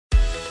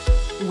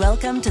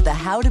Welcome to the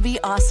How to Be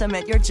Awesome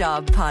at Your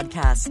Job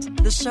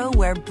podcast, the show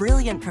where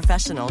brilliant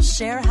professionals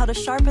share how to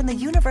sharpen the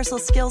universal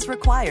skills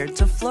required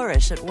to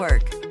flourish at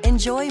work.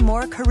 Enjoy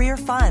more career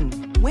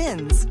fun,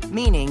 wins,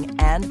 meaning,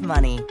 and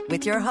money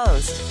with your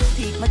host,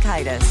 Pete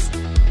Makaitis.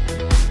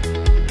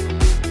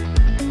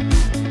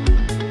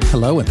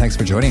 Hello, and thanks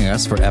for joining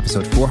us for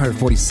episode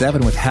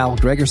 447 with Hal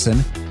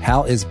Gregersen.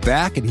 Hal is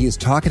back, and he is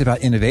talking about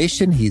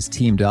innovation. He's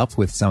teamed up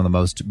with some of the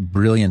most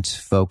brilliant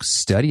folks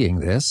studying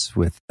this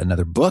with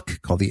another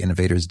book called The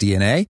Innovators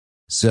DNA.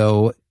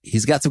 So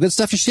he's got some good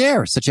stuff to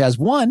share, such as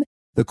 1,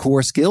 the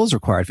core skills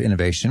required for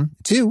innovation,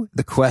 2,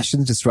 the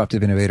questions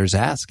disruptive innovators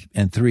ask,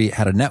 and 3,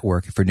 how to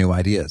network for new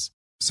ideas.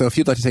 So if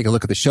you'd like to take a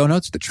look at the show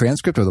notes, the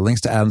transcript, or the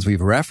links to items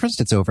we've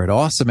referenced, it's over at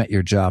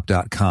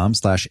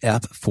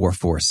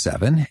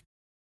awesomeatyourjob.com/F447.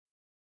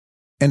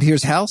 And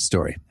here's Hal's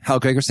story. Hal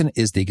Gregersen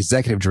is the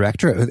executive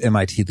director of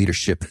MIT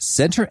Leadership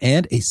Center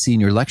and a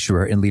senior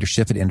lecturer in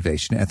leadership and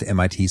innovation at the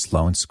MIT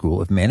Sloan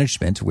School of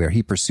Management, where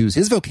he pursues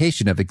his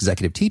vocation of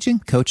executive teaching,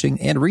 coaching,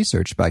 and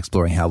research by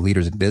exploring how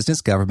leaders in business,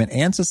 government,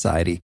 and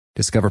society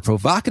discover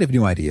provocative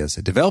new ideas,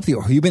 develop the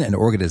human and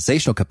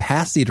organizational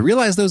capacity to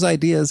realize those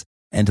ideas,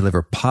 and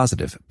deliver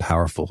positive,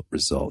 powerful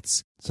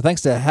results. So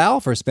thanks to Hal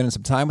for spending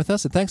some time with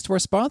us, and thanks to our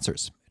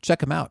sponsors. Check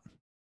them out.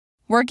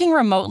 Working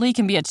remotely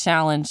can be a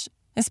challenge,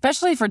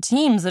 especially for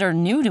teams that are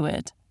new to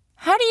it.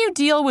 How do you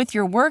deal with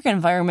your work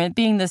environment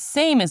being the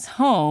same as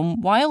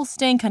home while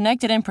staying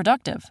connected and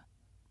productive?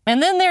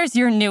 And then there's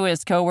your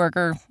newest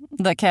coworker,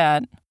 the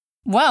cat.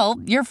 Well,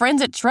 your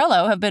friends at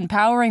Trello have been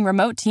powering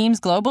remote teams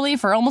globally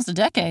for almost a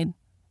decade.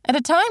 At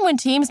a time when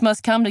teams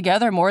must come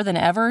together more than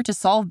ever to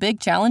solve big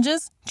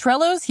challenges,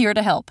 Trello's here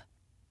to help.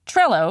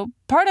 Trello,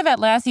 part of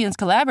Atlassian's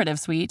collaborative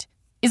suite,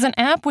 is an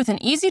app with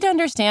an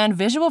easy-to-understand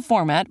visual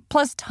format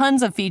plus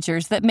tons of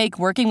features that make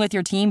working with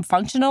your team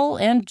functional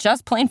and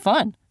just plain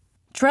fun.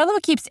 Trello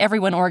keeps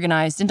everyone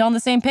organized and on the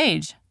same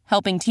page,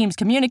 helping teams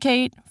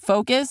communicate,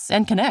 focus,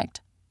 and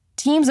connect.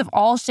 Teams of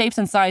all shapes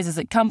and sizes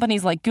at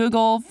companies like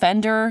Google,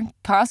 Fender,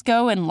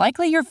 Costco, and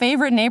likely your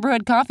favorite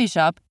neighborhood coffee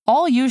shop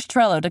all use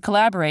Trello to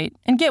collaborate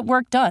and get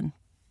work done.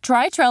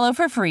 Try Trello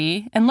for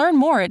free and learn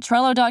more at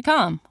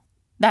Trello.com.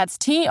 That's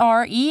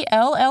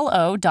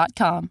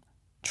Trello.com.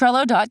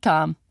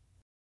 Trello.com.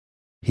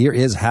 Here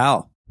is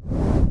Hal.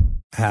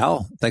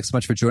 Hal, thanks so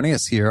much for joining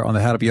us here on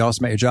the How to Be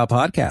Awesome at Your Job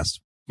podcast.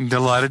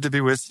 Delighted to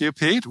be with you,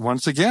 Pete,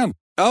 once again.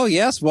 Oh,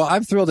 yes. Well,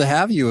 I'm thrilled to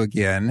have you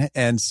again.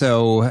 And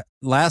so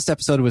last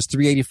episode was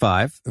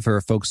 385 for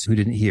folks who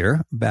didn't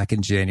hear back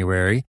in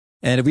January.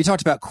 And we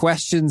talked about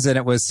questions and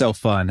it was so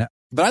fun.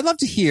 But I'd love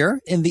to hear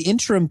in the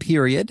interim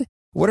period,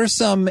 what are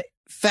some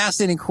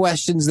fascinating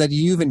questions that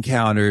you've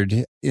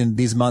encountered in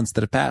these months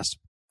that have passed?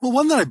 Well,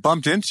 one that I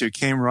bumped into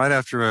came right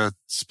after a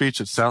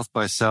speech at South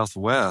by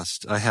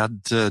Southwest. I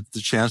had the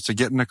chance to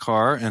get in a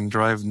car and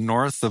drive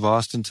north of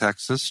Austin,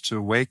 Texas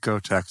to Waco,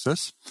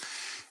 Texas,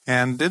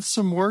 and did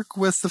some work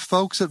with the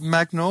folks at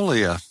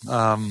Magnolia,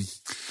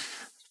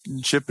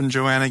 Chip and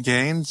Joanna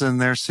Gaines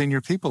and their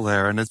senior people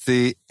there. And at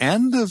the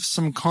end of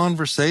some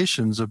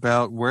conversations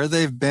about where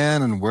they've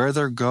been and where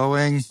they're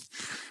going,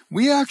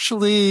 we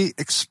actually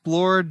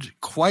explored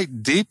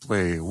quite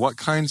deeply what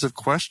kinds of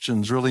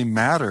questions really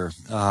matter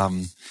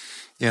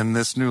in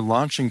this new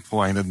launching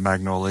point at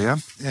Magnolia.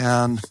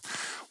 And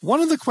one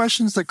of the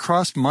questions that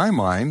crossed my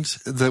mind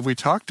that we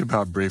talked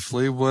about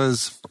briefly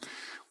was,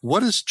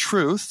 what is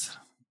truth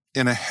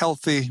in a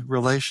healthy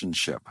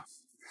relationship?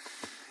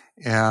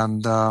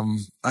 And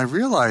I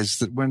realized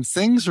that when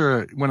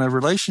a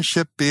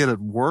relationship, be it at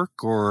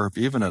work or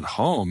even at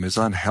home, is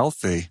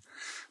unhealthy,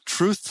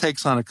 truth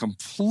takes on a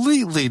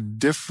completely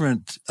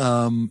different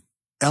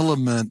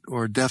element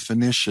or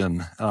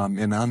definition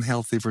in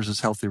unhealthy versus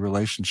healthy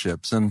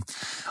relationships. And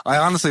I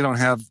honestly don't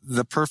have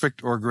the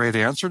perfect or great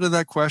answer to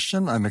that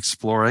question. I'm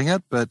exploring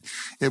it, but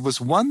it was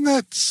one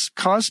that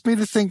caused me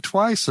to think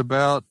twice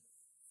about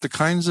the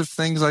kinds of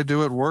things I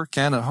do at work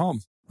and at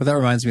home. Well, that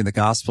reminds me of the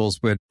Gospels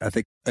when I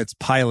think it's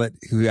Pilate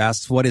who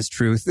asks, what is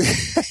truth?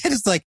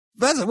 It's like,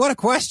 what a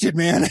question,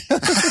 man.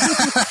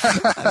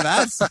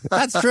 That's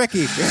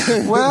tricky.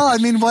 Well, I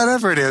mean,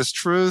 whatever it is,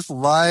 truth,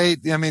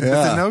 light. I mean,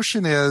 but the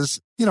notion is,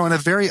 in a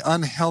very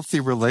unhealthy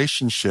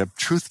relationship,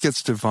 truth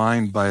gets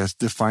defined by a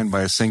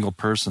single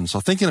person. So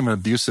thinking of an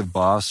abusive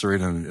boss or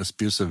even an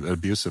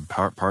abusive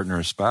partner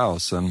or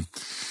spouse. And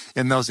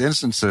in those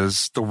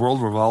instances, the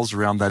world revolves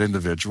around that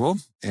individual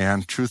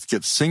and truth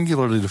gets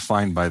singularly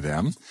defined by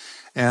them.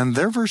 And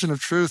their version of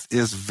truth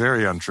is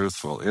very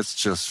untruthful. It's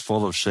just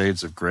full of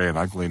shades of gray and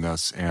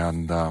ugliness.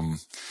 And,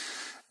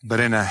 but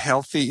in a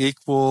healthy,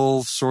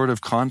 equal sort of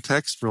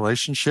context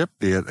relationship,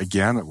 be it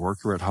again at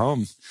work or at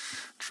home,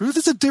 truth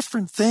is a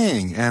different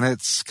thing, and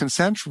it's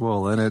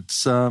consensual, and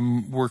it's,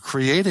 we're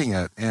creating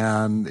it,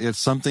 and it's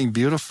something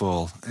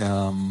beautiful,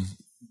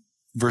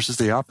 versus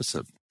the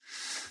opposite.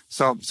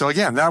 So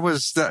again, it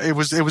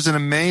was an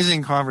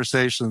amazing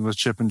conversation with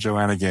Chip and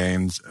Joanna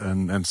Gaines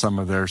and some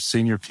of their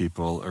senior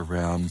people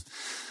around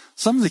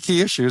some of the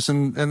key issues,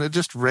 and it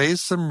just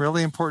raised some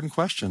really important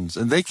questions.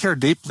 And they care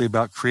deeply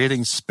about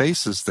creating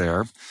spaces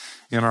there,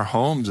 in our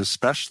homes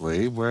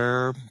especially,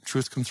 where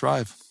truth can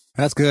thrive.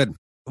 That's good.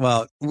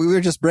 Well, we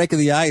were just breaking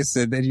the ice,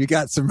 and you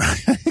got some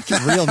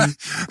real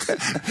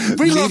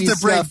We love to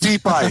break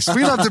deep ice.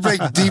 We love to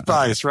break deep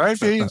ice, right,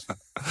 Pete?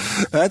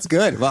 That's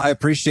good. Well, I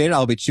appreciate it.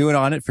 I'll be chewing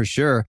on it for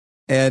sure.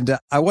 And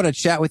I want to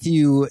chat with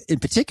you in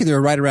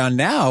particular right around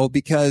now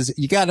because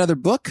you got another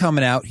book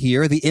coming out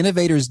here, The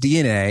Innovators'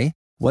 DNA.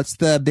 What's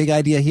the big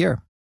idea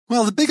here?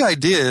 Well, the big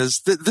idea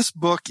is that this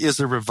book is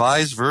a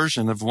revised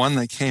version of one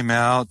that came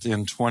out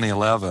in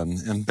 2011.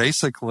 And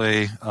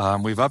basically,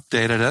 we've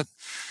updated it.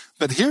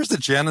 But here's the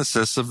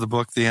genesis of the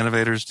book, The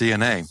Innovators'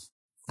 DNA.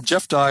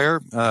 Jeff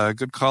Dyer, a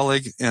good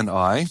colleague, and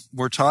I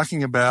were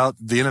talking about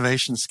the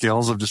innovation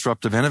skills of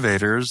disruptive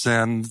innovators,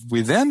 and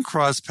we then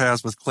crossed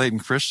paths with Clayton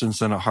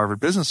Christensen at Harvard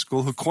Business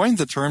School, who coined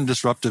the term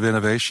disruptive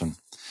innovation.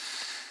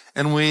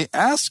 And we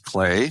asked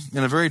Clay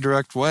in a very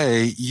direct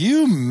way,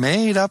 you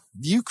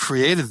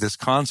created this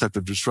concept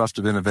of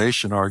disruptive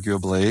innovation,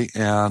 arguably,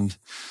 and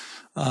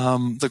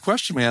the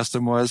question we asked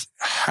him was,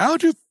 how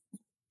do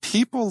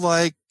people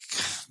like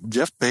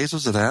Jeff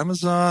Bezos at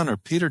Amazon or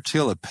Peter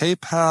Thiel at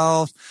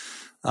PayPal,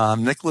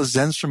 Nicholas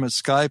Zenstrom at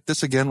Skype,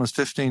 this again was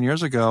 15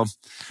 years ago,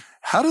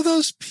 how do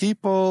those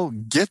people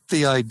get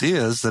the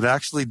ideas that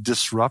actually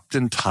disrupt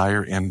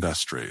entire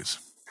industries?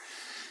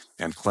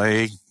 And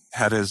Clay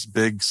had his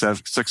big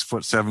 6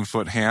 foot, 7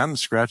 foot hand,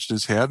 scratched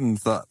his head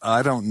and thought,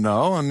 I don't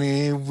know.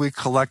 And we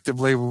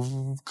collectively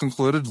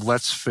concluded,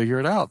 let's figure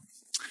it out.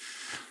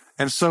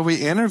 And so we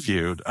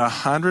interviewed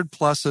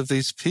 100+ of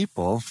these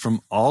people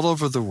from all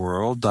over the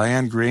world.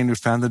 Diane Green, who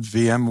founded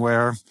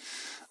VMware,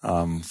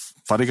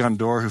 Fatih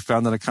Gondor, who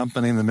founded a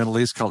company in the Middle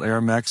East called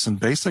Aramex, and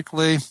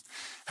basically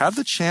had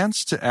the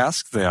chance to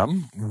ask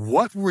them,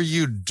 what were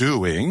you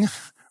doing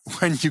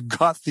when you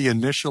got the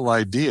initial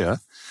idea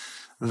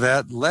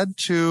that led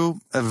to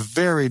a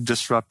very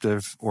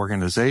disruptive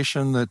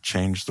organization that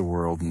changed the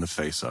world in the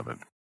face of it?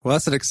 Well,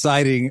 that's an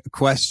exciting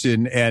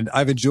question, and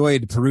I've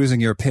enjoyed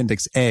perusing your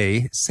Appendix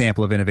A,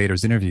 sample of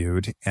innovators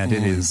interviewed, and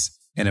it is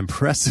an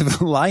impressive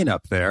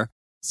lineup there.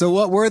 So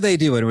what were they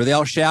doing? Were they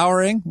all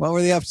showering? What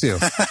were they up to?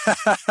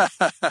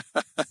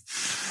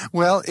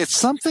 Well, it's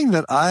something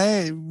that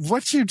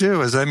what you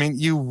do is,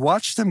 you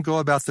watch them go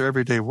about their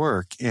everyday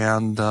work,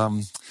 and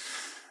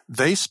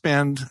they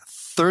spend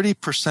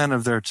 30%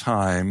 of their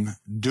time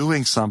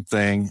doing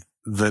something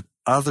that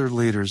other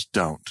leaders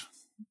don't.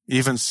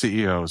 Even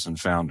CEOs and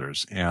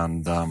founders.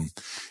 And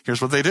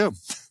here's what they do.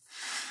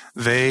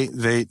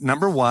 They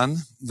number one,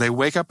 they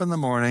wake up in the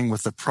morning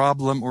with a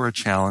problem or a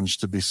challenge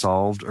to be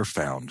solved or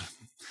found.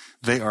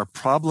 They are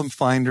problem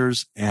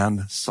finders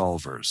and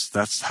solvers.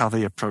 That's how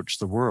they approach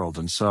the world.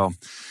 And so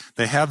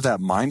they have that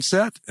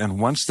mindset. And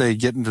once they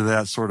get into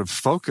that sort of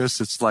focus,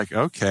 it's like,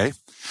 okay,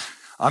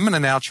 I'm going to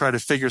now try to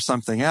figure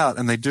something out.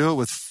 And they do it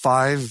with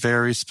 5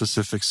 very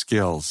specific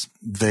skills.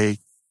 They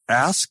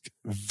ask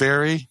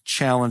very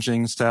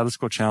challenging, status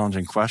quo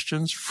challenging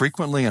questions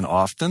frequently and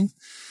often.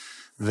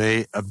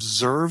 They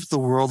observe the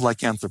world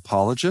like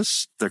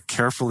anthropologists. They're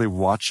carefully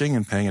watching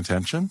and paying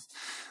attention.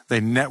 They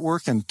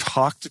network and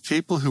talk to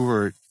people who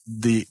are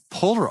the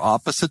polar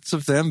opposites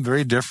of them,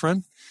 very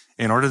different,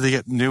 in order to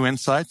get new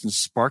insights and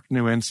spark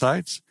new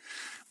insights.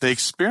 They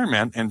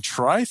experiment and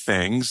try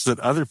things that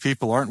other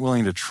people aren't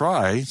willing to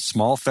try,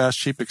 small, fast,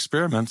 cheap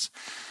experiments.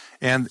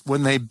 And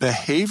when they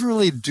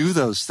behaviorally do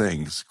those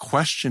things,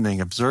 questioning,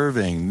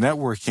 observing,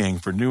 networking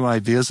for new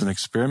ideas and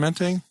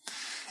experimenting,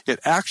 it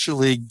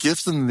actually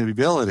gives them the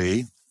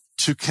ability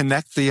to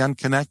connect the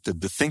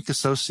unconnected, to think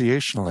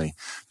associationally,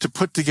 to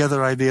put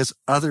together ideas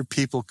other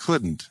people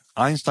couldn't.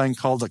 Einstein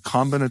called it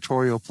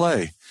combinatorial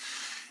play.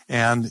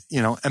 And,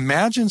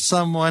 imagine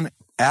someone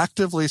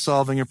actively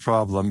solving a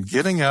problem,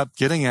 getting up,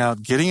 getting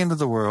out, getting into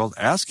the world,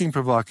 asking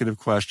provocative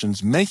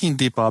questions, making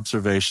deep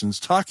observations,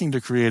 talking to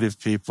creative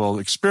people,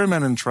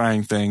 experimenting and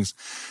trying things,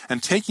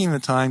 and taking the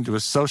time to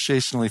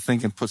associationally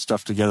think and put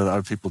stuff together that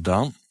other people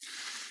don't.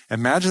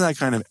 Imagine that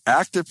kind of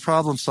active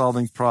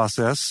problem-solving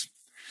process,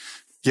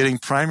 getting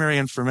primary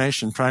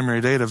information,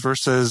 primary data,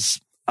 versus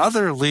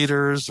other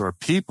leaders or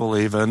people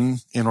even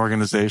in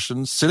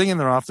organizations sitting in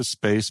their office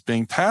space,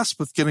 being tasked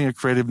with getting a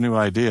creative new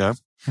idea.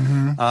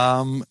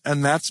 Mm-hmm.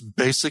 And that's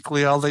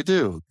basically all they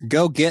do.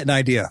 Go get an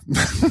idea.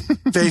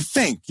 They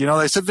think,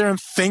 they sit there and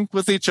think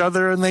with each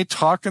other, and they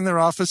talk in their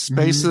office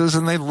spaces,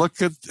 and they look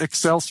at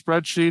Excel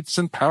spreadsheets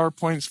and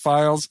PowerPoint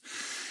files.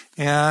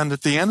 And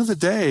at the end of the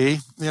day,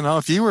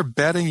 if you were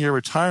betting your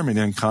retirement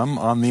income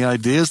on the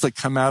ideas that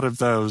come out of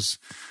those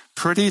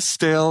pretty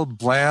stale,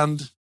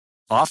 bland,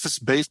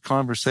 office-based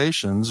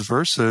conversations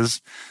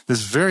versus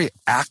this very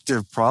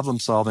active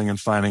problem-solving and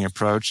finding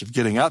approach of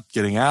getting up,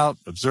 getting out,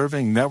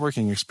 observing,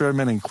 networking,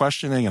 experimenting,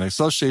 questioning, and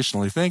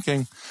associationally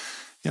thinking,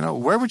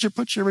 where would you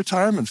put your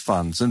retirement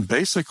funds? And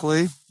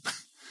basically,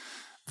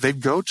 they'd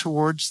go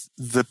towards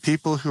the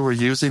people who are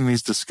using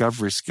these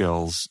discovery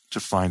skills to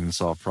find and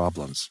solve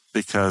problems.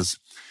 Because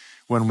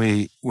When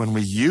we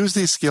use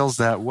these skills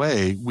that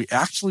way, we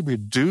actually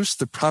reduce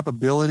the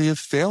probability of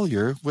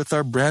failure with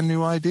our brand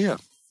new idea.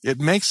 It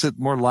makes it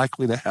more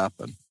likely to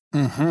happen.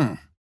 Mm-hmm.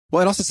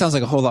 Well, it also sounds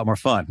like a whole lot more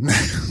fun.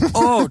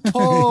 Oh,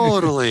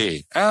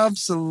 totally.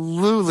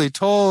 Absolutely.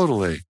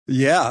 Totally.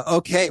 Yeah.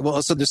 Okay.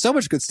 Well, so there's so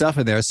much good stuff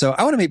in there. So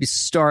I want to maybe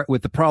start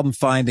with the problem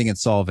finding and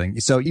solving.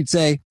 So you'd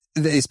say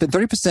they spend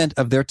 30%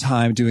 of their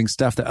time doing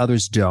stuff that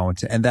others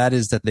don't. And that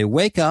is that they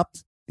wake up,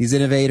 these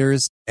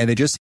innovators, and they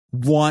just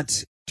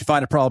want to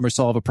find a problem or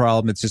solve a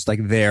problem. It's just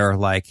like there,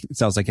 like it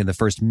sounds like in the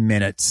first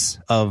minutes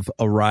of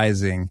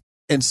arising.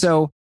 And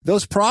so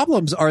those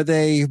problems, are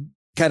they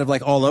kind of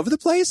like all over the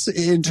place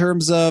in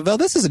terms of, oh,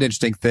 this is an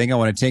interesting thing I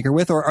want to tinker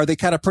with? Or are they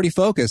kind of pretty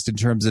focused in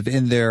terms of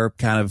in their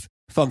kind of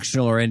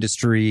functional or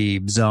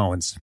industry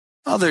zones?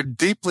 Oh, they're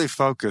deeply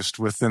focused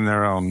within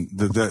their own,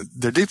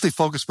 they're deeply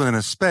focused within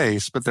a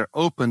space, but they're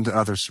open to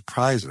other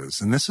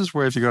surprises. And this is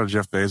where if you go to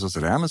Jeff Bezos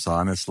at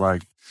Amazon, it's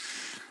like,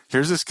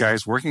 here's this guy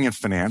who's working in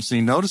finance, and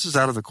he notices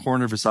out of the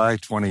corner of his eye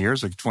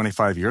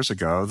 25 years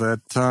ago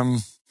that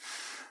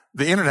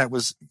the internet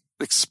was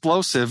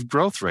explosive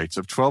growth rates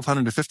of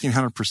 1,200 to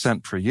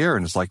 1,500% per year.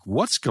 And it's like,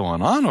 what's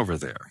going on over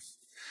there?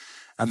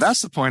 And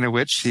that's the point at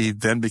which he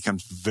then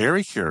becomes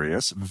very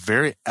curious,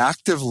 very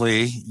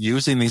actively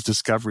using these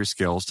discovery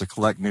skills to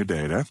collect new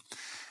data.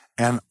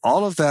 And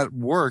all of that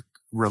work,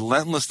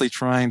 relentlessly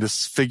trying to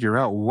figure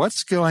out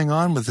what's going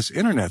on with this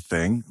internet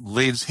thing,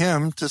 leads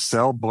him to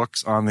sell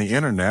books on the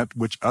internet,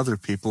 which other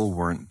people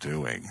weren't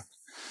doing.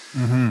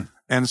 Mm-hmm.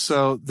 And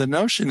so the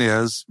notion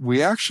is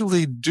we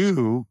actually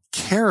do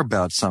care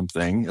about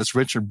something, as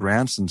Richard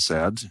Branson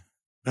said,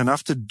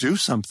 enough to do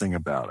something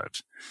about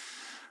it.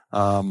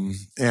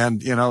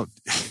 And, you know,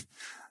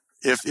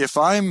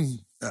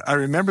 I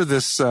remember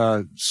this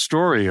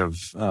story of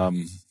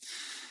an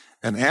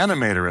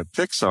animator at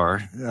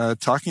Pixar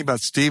talking about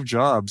Steve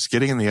Jobs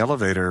getting in the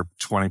elevator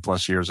 20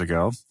 plus years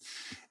ago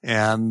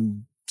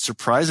and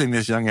surprising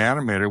this young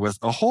animator with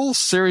a whole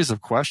series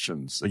of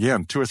questions,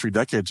 again, 2 or 3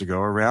 decades ago,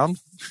 around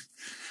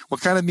what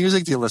kind of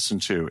music do you listen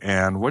to?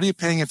 And what are you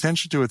paying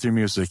attention to with your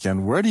music?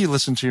 And where do you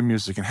listen to your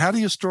music? And how do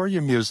you store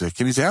your music?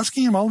 And he's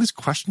asking him all these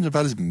questions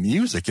about his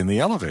music in the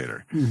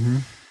elevator. Mm-hmm.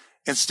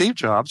 And Steve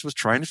Jobs was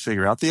trying to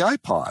figure out the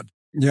iPod.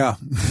 Yeah.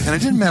 And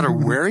it didn't matter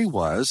where he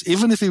was.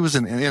 Even if he was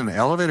in an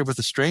elevator with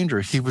a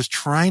stranger, he was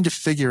trying to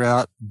figure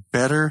out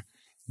better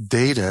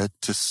data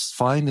to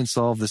find and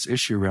solve this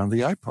issue around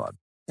the iPod.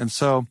 And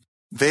so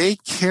they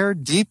care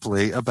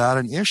deeply about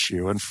an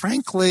issue. And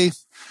frankly,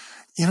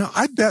 you know,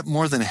 I bet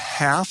more than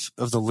half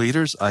of the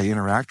leaders I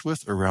interact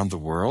with around the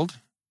world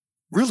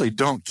really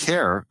don't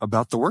care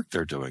about the work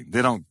they're doing.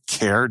 They don't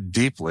care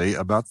deeply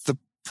about the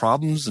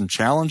problems and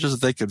challenges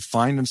that they could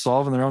find and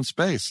solve in their own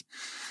space.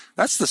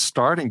 That's the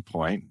starting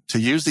point to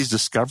use these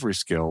discovery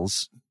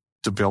skills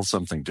to build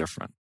something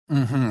different.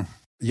 Mm-hmm.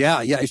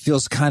 Yeah. It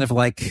feels kind of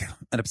like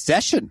an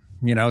obsession.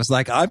 You know, it's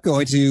like I'm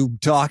going to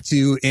talk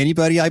to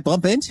anybody I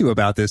bump into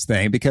about this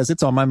thing because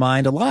it's on my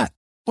mind a lot.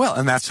 Well,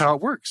 and that's how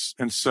it works.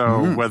 And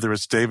so whether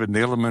it's David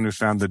Neeleman, who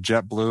founded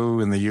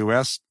JetBlue in the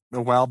U.S.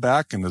 a while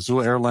back and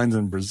Azul Airlines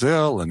in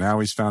Brazil, and now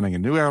he's founding a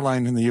new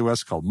airline in the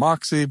U.S. called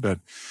Moxie. But,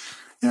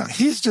 you know,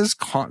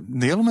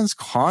 Neeleman's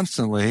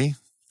constantly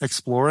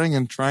exploring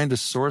and trying to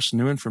source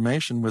new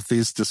information with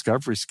these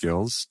discovery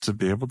skills to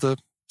be able to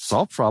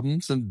solve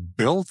problems and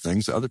build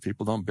things that other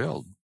people don't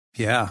build.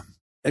 Yeah.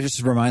 It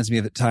just reminds me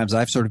of the times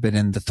I've sort of been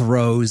in the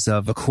throes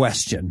of a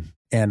question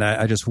and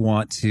I just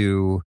want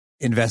to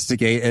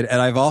investigate it.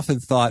 And I've often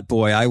thought,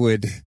 boy,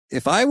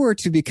 if I were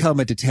to become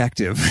a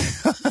detective,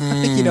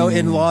 you know,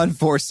 in law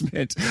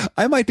enforcement,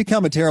 I might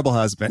become a terrible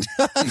husband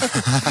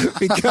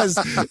because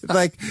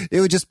like it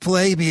would just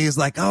plague me. It's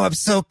like, oh, I'm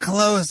so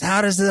close.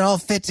 How does it all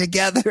fit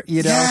together?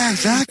 You know? Yeah,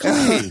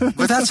 exactly.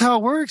 But that's how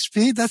it works,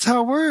 Pete. That's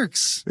how it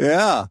works.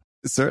 Yeah,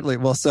 certainly.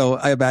 Well, so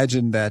I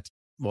imagine that,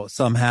 well,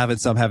 some have and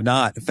some have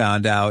not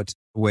found out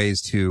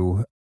ways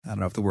to, I don't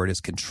know if the word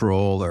is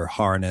control or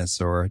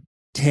harness or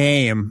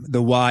tame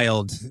the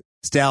wild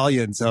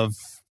stallions of,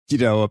 you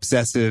know,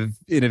 obsessive,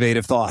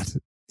 innovative thought.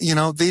 You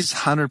know, these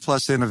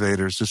 100+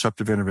 innovators,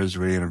 disruptive innovators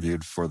we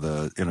interviewed for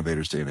the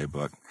Innovators DNA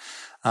book,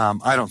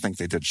 I don't think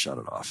they did shut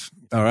it off.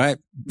 All right.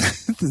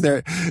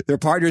 Their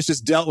partners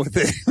just dealt with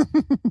it.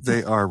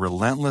 They are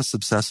relentless,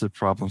 obsessive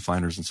problem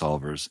finders and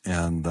solvers.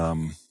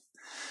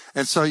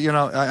 And so, you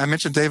know, I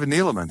mentioned David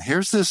Neeleman.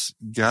 Here's this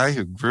guy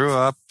who grew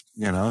up,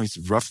 you know, he's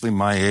roughly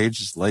my age,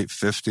 his late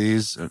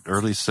 50s,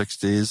 early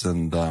 60s.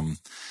 And,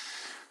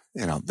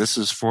 you know, this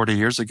is 40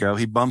 years ago.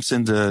 He bumps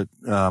into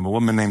a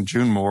woman named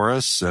June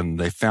Morris, and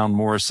they found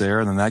Morris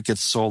Air, and then that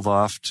gets sold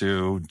off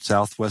to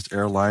Southwest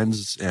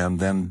Airlines. And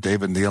then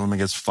David Neeleman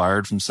gets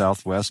fired from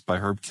Southwest by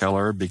Herb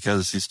Keller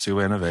because he's too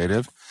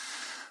innovative.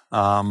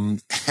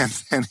 And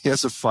he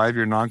has a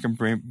 5-year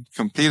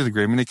non-compete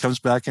agreement. He comes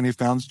back and he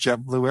founds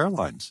JetBlue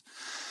Airlines.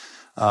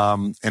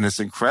 And it's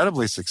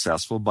incredibly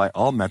successful by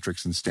all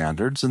metrics and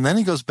standards. And then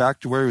he goes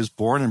back to where he was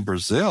born in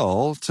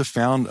Brazil to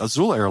found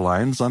Azul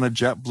Airlines on a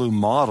JetBlue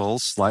model,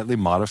 slightly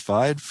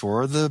modified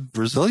for the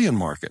Brazilian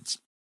markets.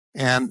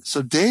 And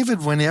so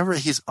David, whenever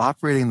he's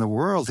operating the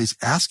world, he's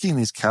asking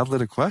these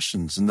catalytic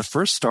questions. And the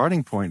first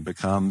starting point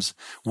becomes,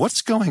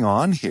 what's going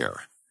on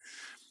here?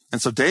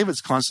 And so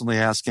David's constantly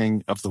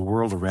asking of the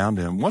world around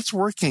him, what's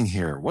working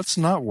here? What's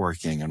not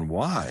working, and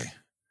why?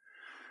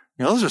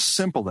 Those are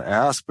simple to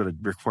ask, but it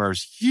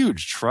requires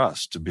huge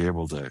trust to be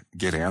able to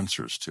get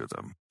answers to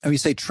them. And you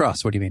say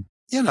trust, what do you mean?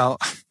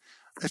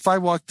 If I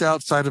walked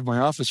outside of my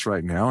office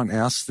right now and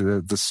asked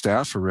the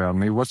staff around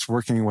me what's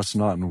working, what's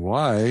not, and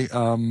why,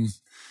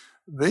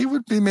 they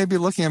would be maybe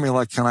looking at me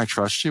like, can I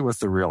trust you with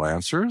the real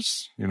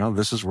answers?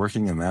 This is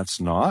working and that's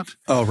not.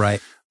 Oh,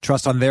 right.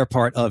 Trust on their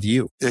part of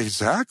you.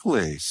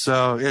 Exactly.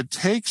 So it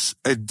takes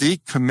a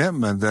deep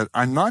commitment that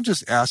I'm not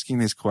just asking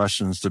these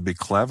questions to be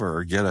clever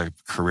or get a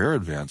career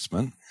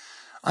advancement.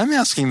 I'm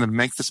asking them to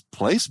make this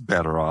place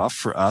better off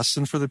for us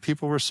and for the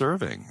people we're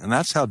serving. And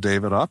that's how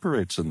David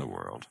operates in the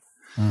world.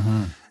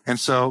 Mm-hmm. And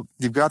so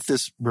you've got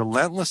this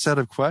relentless set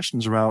of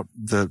questions about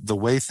the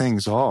way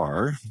things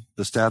are,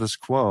 the status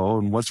quo,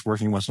 and what's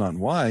working, what's not, and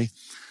why,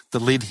 that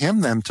lead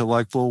him then to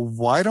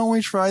why don't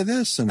we try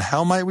this? And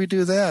how might we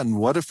do that? And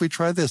what if we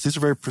try this? These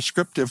are very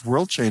prescriptive,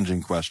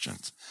 world-changing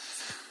questions.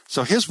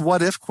 So his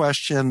what if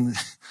question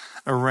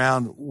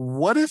around,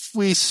 what if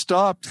we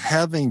stopped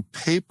having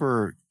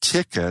paper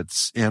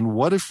tickets, and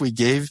what if we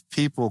gave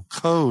people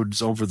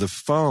codes over the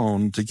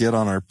phone to get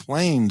on our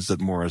planes at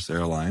Morris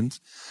Airlines,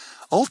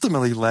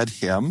 ultimately led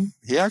him.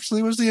 He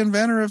actually was the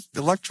inventor of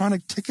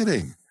electronic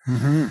ticketing.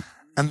 Mm-hmm.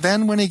 And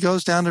then when he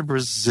goes down to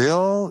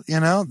Brazil,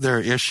 there are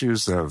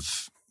issues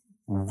of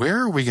where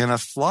are we going to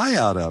fly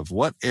out of?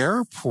 What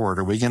airport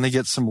are we going to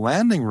get some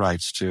landing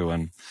rights to?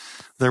 And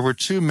there were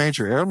two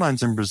major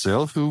airlines in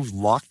Brazil who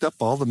locked up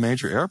all the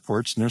major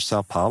airports near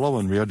Sao Paulo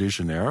and Rio de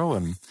Janeiro.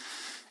 And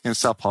in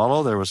Sao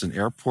Paulo, there was an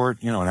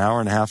airport, an hour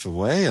and a half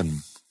away,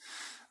 and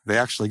they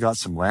actually got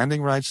some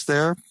landing rights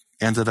there.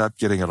 Ended up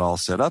getting it all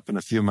set up. And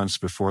a few months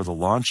before the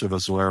launch of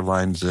Azul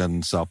Airlines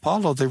in Sao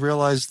Paulo, they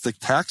realized the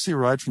taxi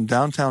ride from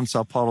downtown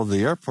Sao Paulo to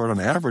the airport on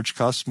average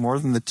costs more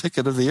than the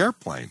ticket of the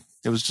airplane.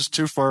 It was just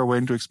too far away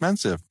and too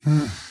expensive.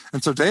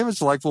 And so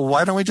David's like, well,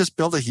 why don't we just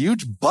build a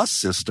huge bus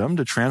system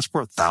to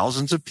transport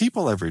thousands of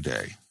people every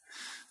day?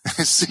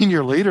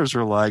 Senior leaders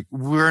are like,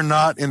 we're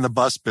not in the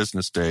bus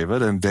business,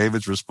 David. And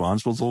David's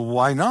response was, well,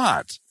 why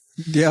not?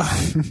 Yeah.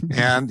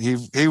 And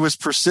he was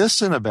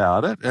persistent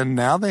about it. And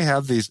now they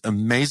have these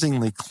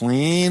amazingly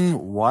clean,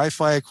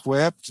 Wi-Fi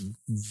equipped,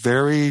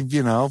 very,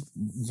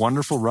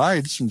 wonderful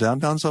rides from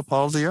downtown Sao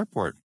Paulo to the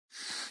airport.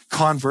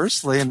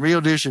 Conversely, in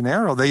Rio de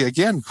Janeiro, they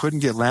again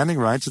couldn't get landing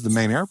rights at the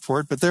main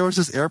airport, but there was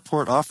this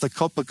airport off the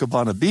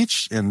Copacabana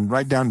beach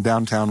right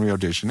downtown Rio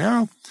de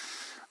Janeiro.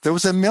 There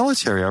was a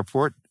military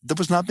airport that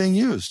was not being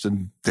used.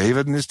 And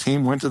David and his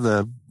team went to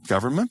the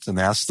government and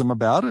asked them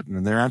about it.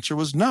 And their answer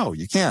was, no,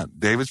 you can't.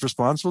 David's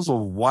response was, well,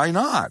 why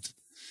not?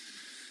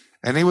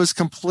 And he was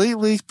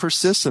completely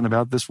persistent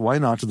about this why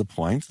not, to the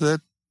point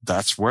that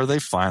that's where they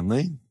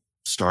finally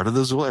started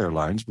Azul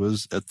Airlines,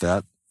 was at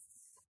that,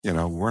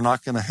 we're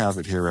not going to have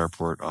it here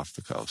airport off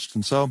the coast.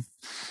 And so,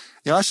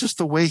 that's just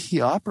the way he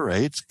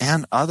operates,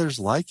 and others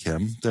like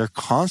him. They're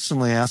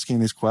constantly asking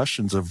these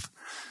questions of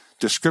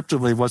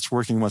descriptively what's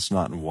working, what's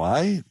not, and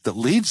why, that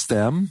leads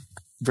them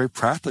very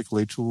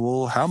practically to,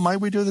 well, how might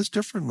we do this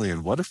differently?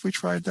 And what if we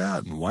tried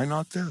that? And why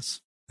not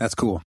this? That's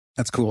cool.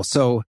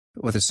 So,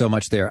 there's so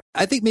much there.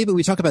 I think maybe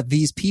we talk about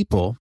these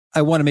people.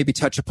 I want to maybe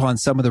touch upon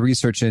some of the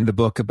research in the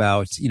book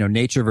about,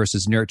 nature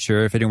versus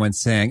nurture. If anyone's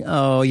saying,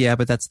 oh, yeah,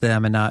 but that's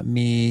them and not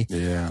me.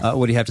 Yeah.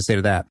 What do you have to say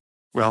to that?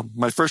 Well,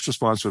 my first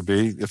response would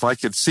be, if I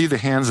could see the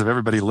hands of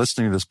everybody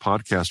listening to this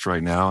podcast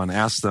right now and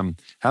ask them,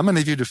 how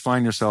many of you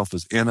define yourself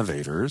as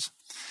innovators?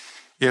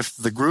 If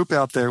the group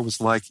out there was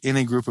like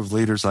any group of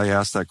leaders I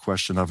asked that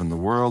question of in the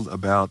world,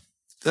 about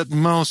at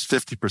most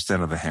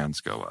 50% of the hands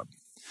go up.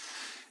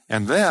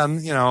 And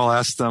then, I'll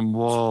ask them,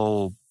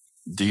 well,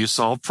 do you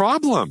solve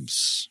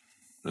problems?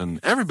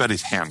 And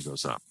everybody's hand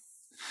goes up.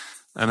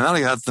 And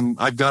then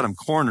I've got them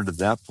cornered at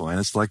that point.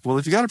 It's like, well,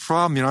 if you got a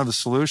problem, you don't have a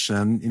solution,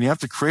 and you have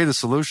to create a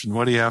solution,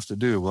 what do you have to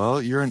do?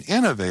 Well, you're an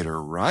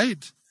innovator,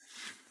 right?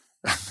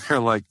 And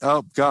they're like,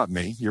 oh, got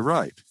me. You're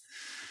right.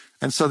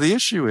 And so the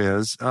issue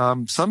is,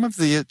 some of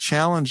the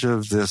challenge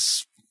of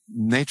this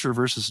nature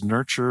versus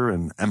nurture,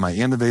 and am I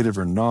innovative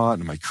or not?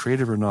 Am I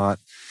creative or not?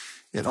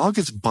 It all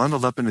gets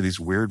bundled up into these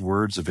weird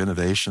words of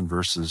innovation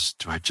versus,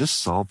 do I just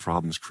solve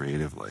problems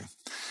creatively?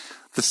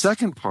 The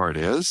second part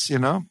is,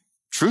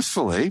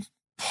 truthfully,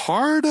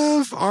 part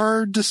of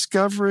our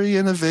discovery,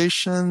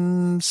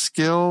 innovation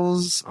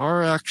skills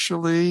are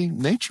actually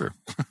nature.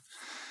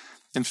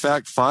 In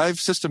fact, 5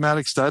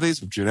 systematic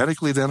studies of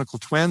genetically identical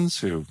twins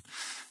who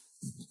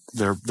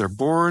they're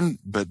born,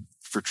 but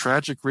for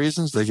tragic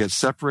reasons, they get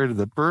separated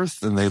at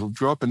birth, and they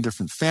grow up in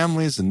different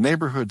families and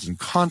neighborhoods and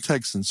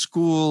contexts and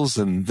schools,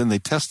 and then they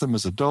test them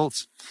as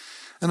adults.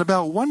 And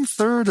about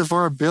 1/3 of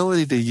our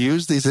ability to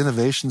use these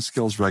innovation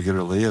skills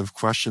regularly of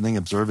questioning,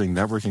 observing,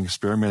 networking,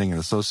 experimenting,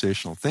 and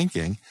associational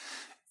thinking,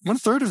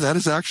 1/3 of that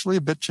is actually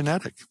a bit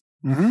genetic.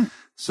 Mm-hmm.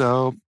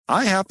 So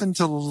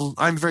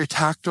I'm very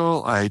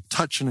tactile. I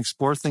touch and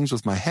explore things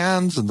with my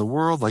hands in the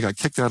world. I got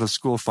kicked out of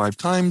school 5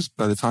 times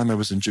by the time I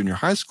was in junior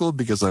high school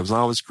because I was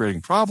always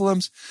creating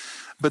problems.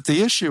 But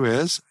the issue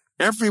is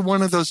every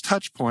one of those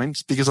touch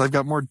points, because I've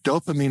got more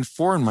dopamine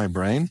 4 in my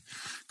brain,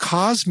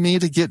 cause me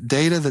to get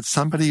data that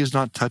somebody who's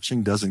not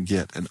touching doesn't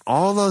get. And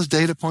all those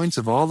data points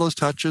of all those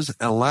touches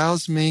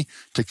allows me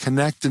to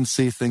connect and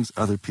see things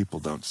other people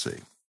don't see.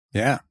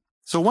 Yeah.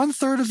 So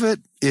 1/3 of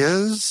it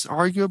is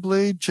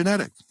arguably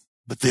genetic,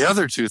 but the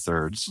other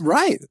 2/3.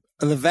 Right.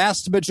 The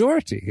vast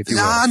majority, if you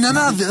will.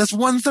 No. That's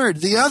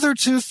 1/3. The other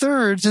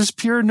 2/3 is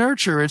pure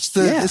nurture. It's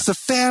the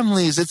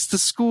families, it's the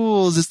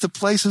schools, it's the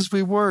places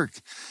we work.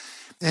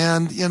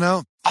 And,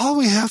 all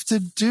we have to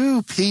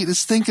do, Pete,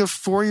 is think of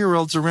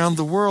 4-year-olds around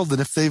the world.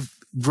 And if they've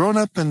grown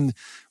up in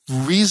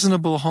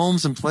reasonable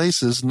homes and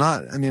places,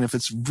 if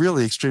it's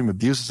really extreme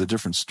abuse, it's a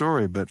different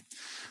story. But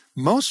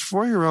most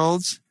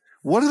 4-year-olds,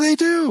 what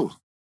do?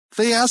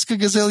 They ask a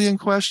gazillion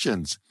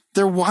questions.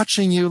 They're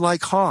watching you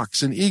like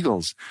hawks and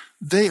eagles.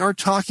 They are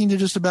talking to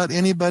just about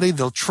anybody.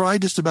 They'll try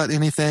just about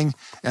anything.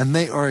 And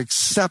they are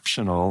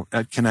exceptional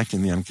at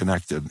connecting the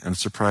unconnected and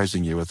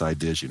surprising you with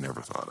ideas you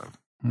never thought of.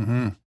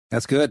 Mm-hmm.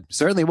 That's good.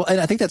 Certainly. Well,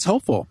 and I think that's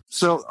hopeful.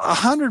 So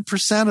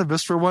 100% of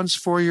us were once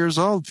 4 years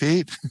old,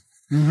 Pete.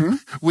 Mm-hmm.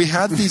 We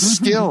had these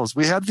skills.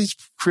 We had these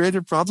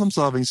creative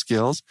problem-solving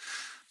skills.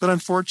 But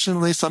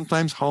unfortunately,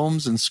 sometimes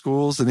homes and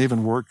schools and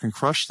even work can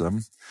crush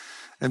them.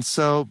 And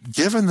so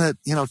given that,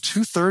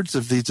 2/3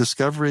 of these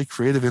discovery,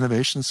 creative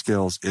innovation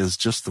skills is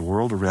just the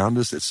world around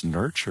us, it's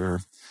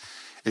nurture.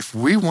 If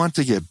we want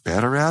to get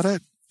better at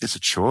it, it's a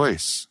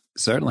choice.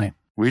 Certainly.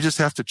 We just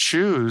have to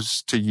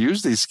choose to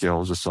use these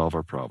skills to solve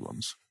our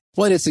problems.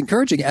 Well, it's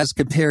encouraging as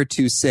compared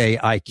to, say,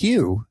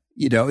 IQ.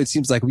 It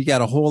seems like we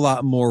got a whole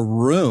lot more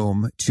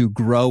room to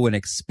grow and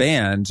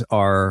expand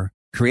our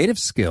creative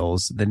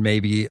skills than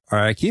maybe our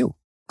IQ.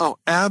 Oh,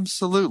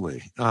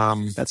 absolutely.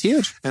 That's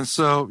huge. And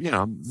so,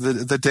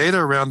 the data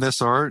around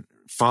this are,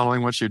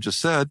 following what you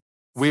just said,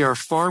 we are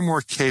far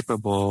more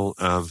capable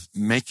of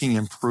making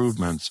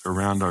improvements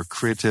around our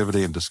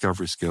creativity and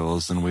discovery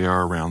skills than we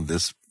are around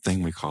this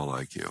thing we call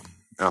IQ.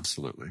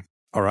 Absolutely.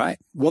 All right.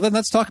 Well, then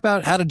let's talk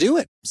about how to do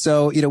it.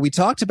 So, we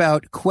talked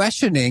about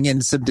questioning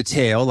in some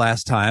detail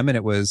last time, and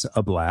it was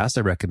a blast.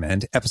 I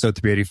recommend episode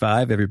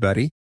 385,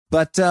 everybody.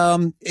 But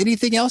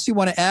anything else you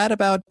want to add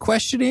about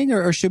questioning,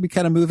 or should we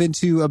kind of move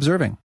into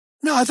observing?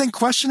 No, I think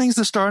questioning is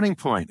the starting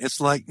point.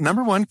 It's like,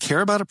 number 1,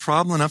 care about a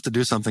problem enough to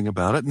do something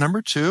about it.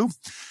 Number 2,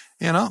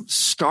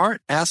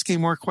 start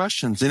asking more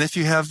questions. And if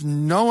you have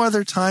no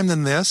other time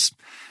than this,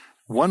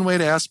 one way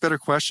to ask better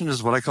questions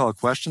is what I call a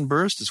question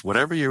burst. It's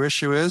whatever your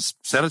issue is,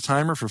 set a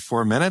timer for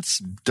 4 minutes.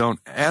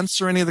 Don't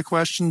answer any of the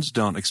questions.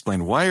 Don't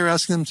explain why you're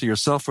asking them to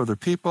yourself or other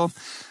people.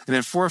 And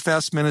in 4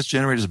 fast minutes,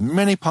 generate as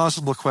many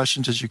possible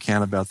questions as you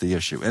can about the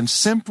issue. And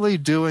simply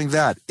doing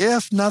that,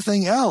 if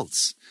nothing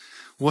else,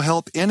 will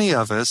help any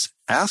of us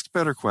ask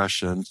better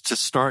questions to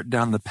start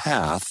down the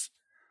path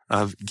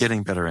of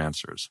getting better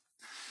answers.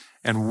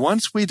 And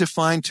once we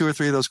define 2 or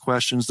 3 of those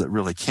questions that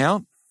really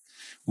count,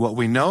 what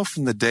we know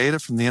from the data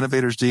from the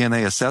Innovators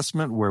DNA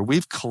assessment, where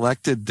we've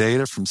collected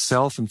data from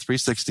self and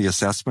 360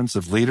 assessments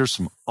of leaders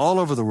from all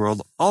over the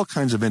world, all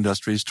kinds of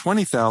industries,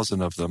 20,000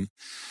 of them,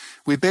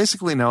 we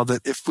basically know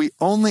that if we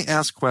only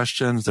ask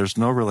questions, there's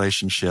no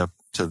relationship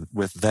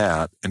with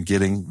that and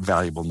getting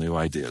valuable new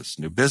ideas,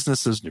 new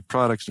businesses, new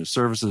products, new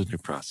services, new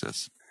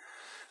process.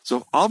 So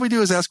if all we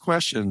do is ask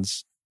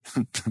questions,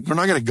 we're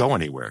not going to go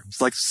anywhere.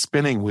 It's like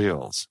spinning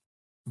wheels.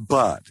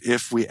 But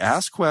if we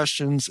ask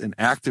questions and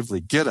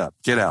actively get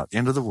out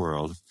into the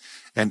world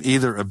and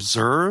either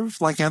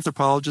observe like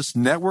anthropologists,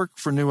 network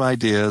for new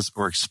ideas,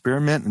 or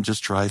experiment and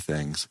just try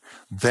things,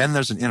 then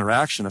there's an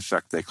interaction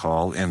effect they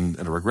call in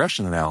a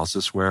regression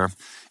analysis where,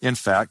 in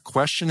fact,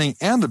 questioning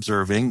and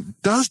observing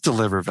does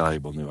deliver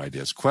valuable new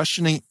ideas.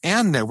 Questioning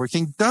and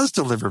networking does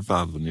deliver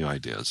valuable new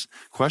ideas.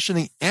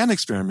 Questioning and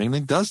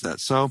experimenting does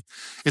that. So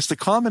it's the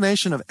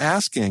combination of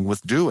asking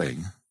with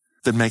doing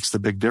that makes the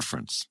big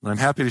difference. And I'm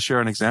happy to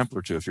share an example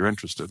or two if you're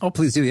interested. Oh,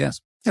 please do,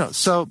 yes.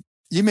 So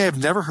you may have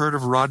never heard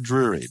of Rod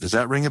Drury. Does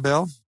that ring a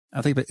bell?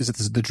 I think, is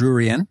it the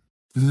Drury Inn?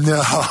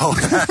 No,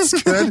 that's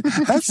good.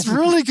 That's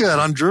really good.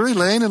 On Drury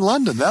Lane in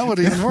London. That would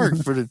even work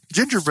for the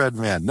gingerbread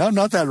man. No,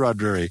 not that Rod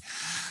Drury.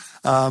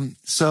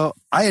 So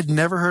I had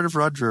never heard of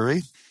Rod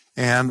Drury.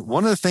 And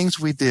one of the things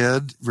we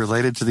did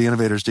related to the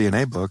Innovators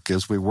DNA book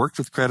is we worked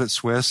with Credit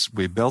Suisse.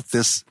 We built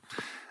this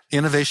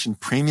innovation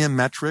premium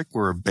metric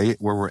where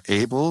we're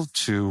able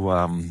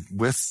to,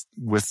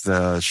 with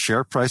the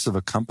share price of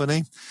a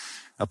company,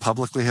 a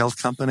publicly held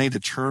company,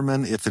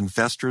 determine if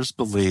investors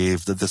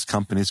believe that this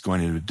company is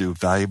going to do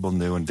valuable,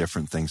 new, and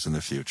different things in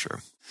the future.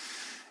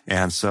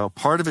 And so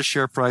part of a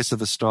share price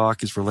of a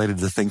stock is related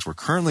to the things we're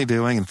currently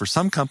doing. And for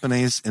some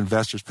companies,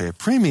 investors pay a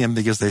premium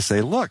because they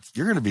say, look,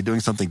 you're going to be doing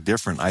something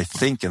different, I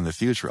think, in the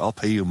future. I'll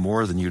pay you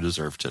more than you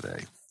deserve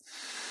today.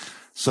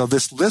 So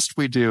this list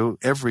we do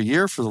every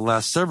year for the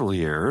last several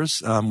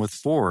years with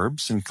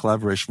Forbes, in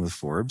collaboration with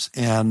Forbes.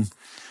 And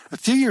a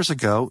few years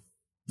ago,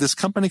 this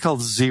company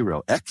called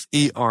Xero,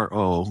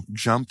 Xero,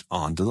 jumped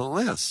onto the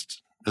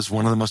list as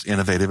one of the most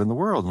innovative in the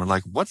world. And we're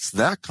like, what's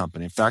that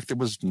company? In fact, it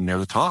was near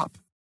the top.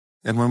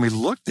 And when we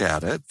looked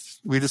at it,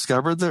 we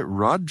discovered that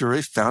Rod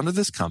Drury founded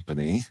this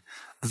company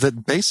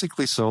that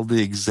basically sold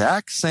the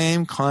exact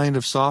same kind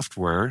of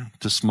software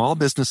to small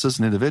businesses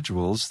and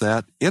individuals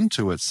that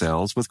Intuit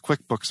sells with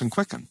QuickBooks and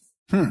Quicken.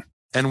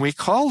 And we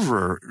called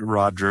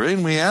Rod Drury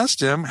and we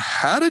asked him,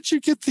 how did you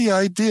get the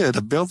idea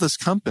to build this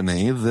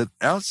company that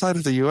outside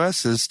of the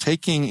U.S. is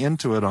taking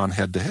Intuit on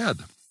head-to-head?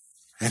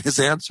 And his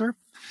answer,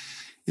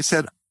 he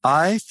said,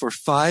 I, for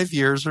 5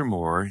 years or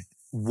more,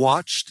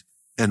 watched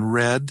and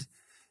read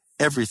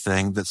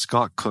everything that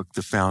Scott Cook,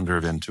 the founder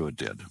of Intuit,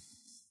 did.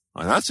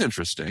 Well, that's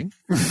interesting.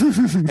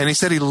 And he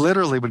said he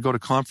literally would go to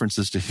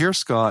conferences to hear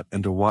Scott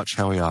and to watch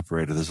how he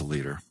operated as a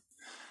leader.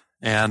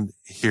 And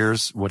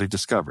here's what he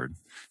discovered.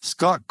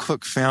 Scott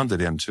Cook founded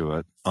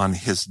Intuit on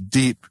his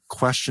deep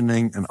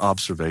questioning and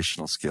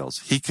observational skills.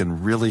 He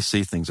can really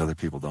see things other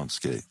people don't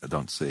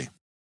see.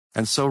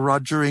 And so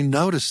Rod Drury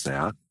noticed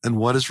that. And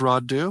what does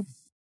Rod do?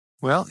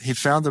 Well, he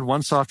founded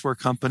one software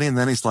company, and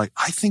then he's like,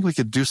 I think we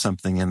could do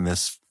something in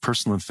this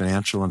personal and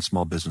financial and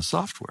small business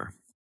software.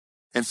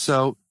 And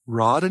so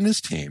Rod and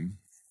his team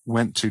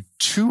went to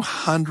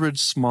 200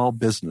 small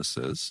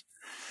businesses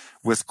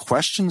with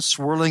questions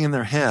swirling in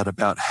their head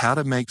about how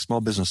to make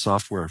small business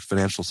software,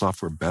 financial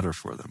software better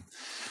for them.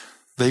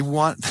 They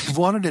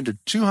wandered into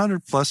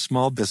 200 plus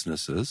small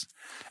businesses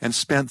and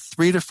spent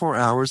 3 to 4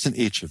 hours in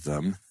each of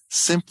them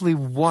simply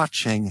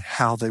watching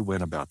how they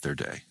went about their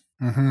day.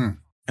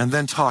 And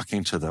then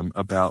talking to them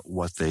about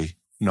what they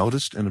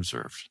noticed and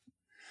observed.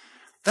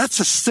 That's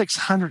a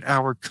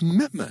 600-hour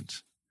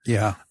commitment.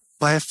 Yeah.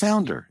 By a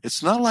founder.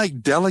 It's not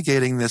like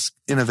delegating this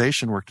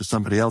innovation work to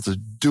somebody else. It's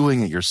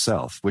doing it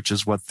yourself, which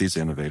is what these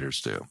innovators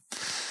do.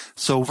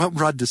 So what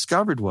Rod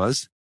discovered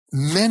was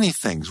many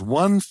things.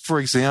 One, for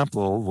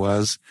example,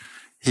 was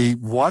he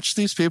watched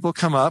these people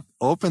come up,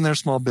 open their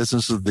small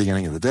business at the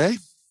beginning of the day,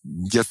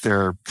 get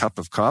their cup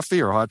of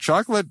coffee or hot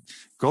chocolate,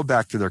 go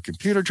back to their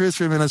computer 2 or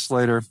 3 minutes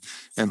later,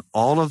 and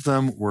all of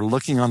them were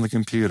looking on the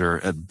computer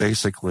at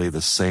basically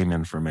the same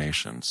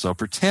information. So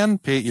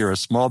pretend, Pete, you're a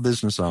small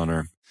business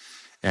owner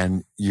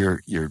and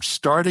you're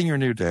starting your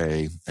new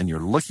day and you're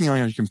looking on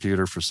your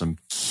computer for some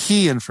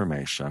key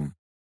information.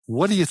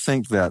 What do you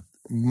think that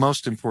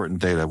most important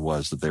data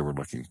was that they were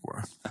looking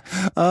for?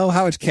 Oh,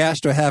 how much cash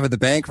do I have in the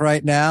bank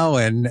right now?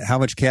 And how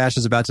much cash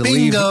is about to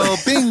leave?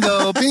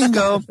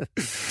 Bingo.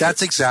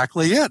 That's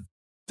exactly it.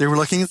 They were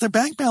looking at their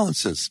bank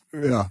balances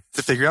to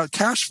figure out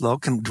cash flow.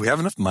 Do we have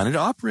enough money to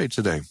operate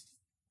today?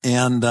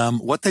 And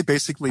what they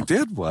basically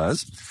did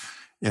was,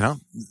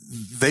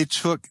 they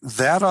took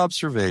that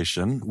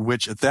observation,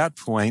 which at that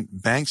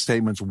point, bank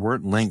statements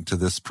weren't linked to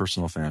this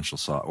personal financial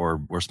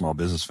or small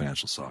business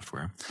financial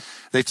software.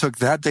 They took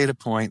that data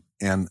point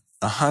and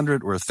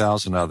 100 or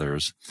 1,000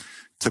 others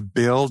to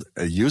build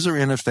a user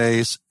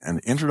interface, an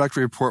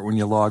introductory report when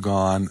you log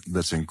on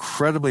that's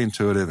incredibly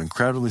intuitive,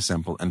 incredibly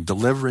simple, and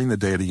delivering the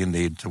data you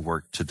need to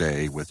work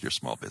today with your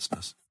small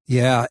business.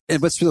 Yeah.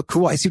 And what's really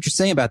cool, I see what you're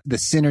saying about the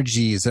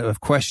synergies of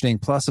questioning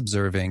plus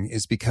observing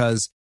is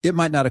because it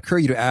might not occur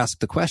to you to ask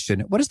the question,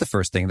 what is the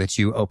first thing that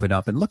you open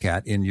up and look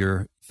at in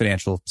your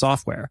financial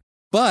software?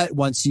 But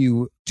once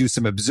you do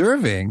some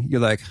observing, you're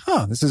like,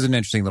 this is an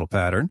interesting little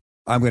pattern.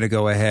 I'm going to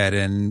go ahead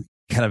and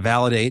kind of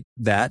validate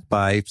that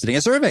by sending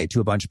a survey to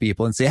a bunch of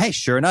people and say, hey,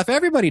 sure enough,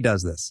 everybody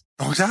does this.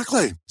 Oh,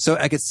 exactly. So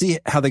I could see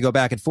how they go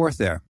back and forth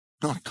there.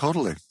 No,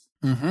 totally.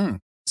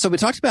 So we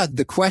talked about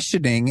the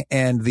questioning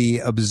and the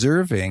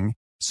observing.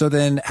 So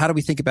then how do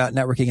we think about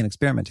networking and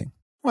experimenting?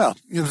 Well,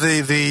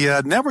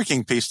 the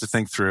networking piece to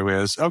think through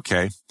is,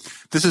 okay,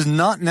 this is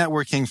not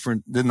networking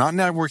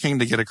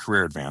to get a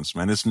career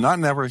advancement. It's not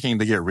networking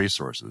to get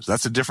resources.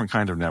 That's a different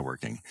kind of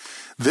networking.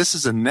 This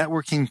is a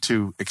networking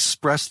to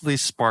expressly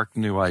spark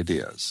new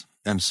ideas.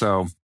 And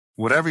so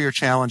whatever your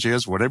challenge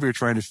is, whatever you're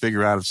trying to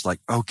figure out, it's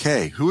like,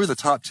 okay, who are the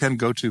top 10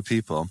 go-to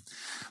people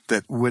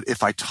that would,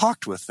 if I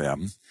talked with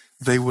them,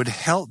 they would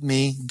help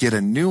me get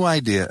a new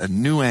idea, a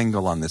new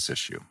angle on this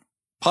issue,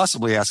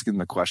 possibly asking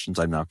the questions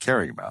I'm now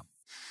caring about.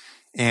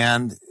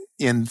 And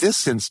in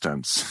this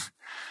instance,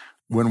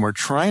 when we're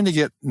trying to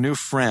get new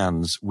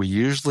friends, we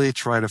usually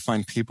try to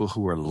find people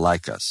who are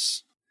like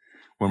us.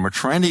 When we're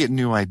trying to get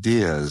new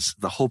ideas,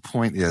 the whole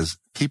point is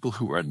people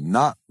who are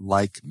not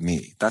like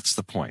me. That's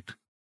the point.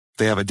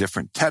 They have a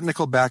different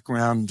technical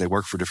background. They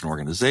work for a different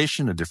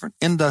organization, a different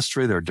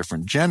industry. They're a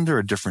different gender,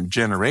 a different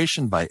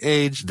generation by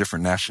age, a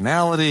different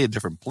nationality, a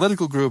different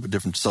political group, a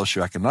different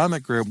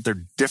socioeconomic group.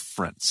 They're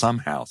different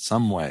somehow,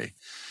 some way.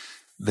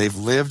 They've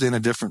lived in a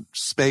different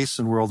space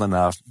and world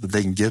enough that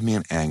they can give me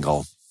an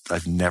angle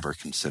I've never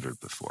considered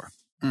before.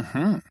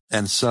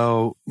 And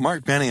so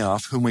Mark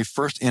Benioff, whom we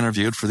first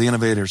interviewed for the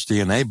Innovators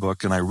DNA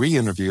book, and I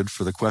re-interviewed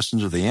for the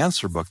Questions of the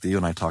Answer book that you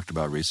and I talked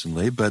about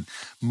recently, but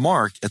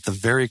Mark, at the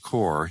very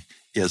core,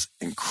 is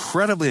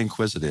incredibly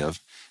inquisitive,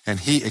 and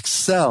he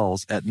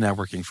excels at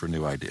networking for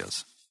new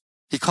ideas.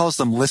 He calls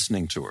them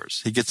listening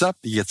tours. He gets up,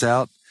 he gets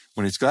out,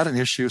 When he's got an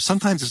issue,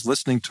 sometimes his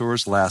listening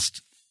tours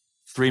last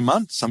 3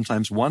 months,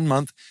 sometimes 1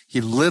 month.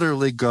 He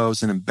literally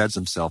goes and embeds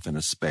himself in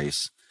a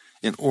space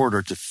in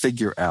order to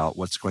figure out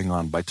what's going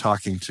on by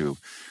talking to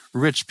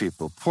rich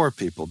people, poor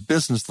people,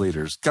 business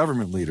leaders,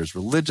 government leaders,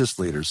 religious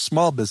leaders,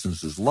 small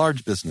businesses,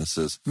 large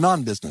businesses,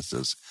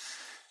 non-businesses.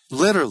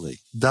 Literally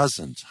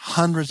dozens,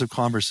 hundreds of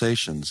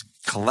conversations,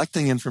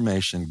 collecting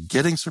information,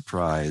 getting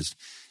surprised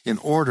in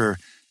order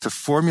to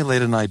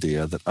formulate an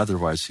idea that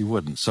otherwise he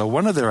wouldn't. So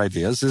one of their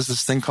ideas is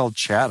this thing called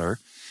Chatter,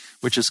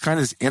 which is kind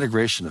of this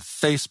integration of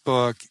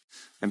Facebook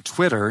and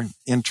Twitter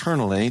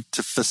internally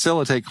to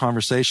facilitate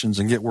conversations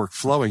and get work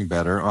flowing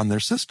better on their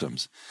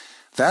systems.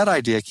 That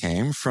idea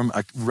came from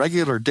a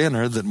regular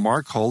dinner that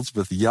Mark holds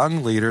with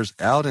young leaders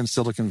out in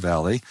Silicon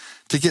Valley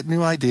to get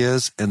new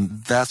ideas,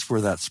 and that's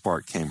where that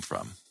spark came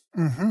from.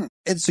 Mm-hmm.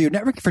 And so you're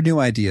networking for new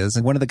ideas,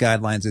 and one of the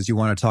guidelines is you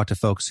want to talk to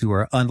folks who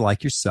are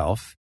unlike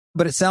yourself.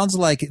 But it sounds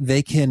like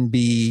they can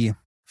be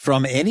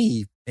from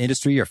any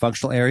industry or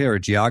functional area or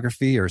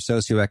geography or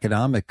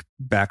socioeconomic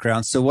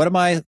background. So what am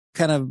I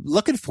kind of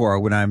looking for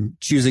when I'm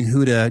choosing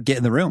who to get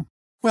in the room?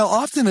 Well,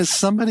 often it's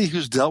somebody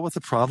who's dealt with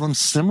a problem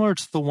similar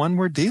to the one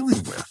we're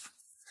dealing with.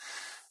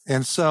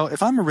 And so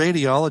if I'm a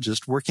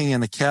radiologist working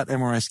in a CAT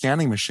MRI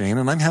scanning machine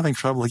and I'm having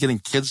trouble getting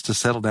kids to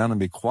settle down and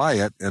be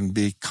quiet and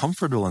be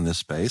comfortable in this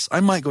space, I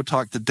might go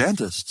talk to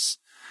dentists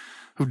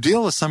who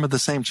deal with some of the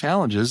same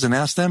challenges and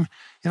ask them,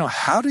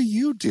 how do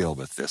you deal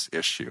with this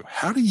issue?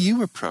 How do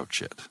you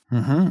approach it?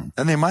 Mm-hmm.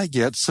 And they might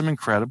get some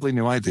incredibly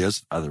new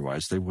ideas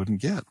otherwise they wouldn't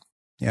get.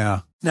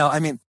 Yeah. Now,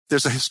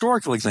 there's a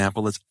historical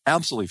example that's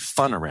absolutely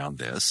fun around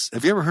this.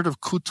 Have you ever heard of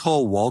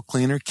Kutol wall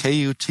cleaner,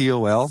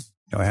 Kutol?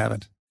 No, I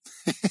haven't.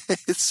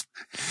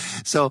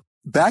 So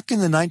back in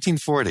the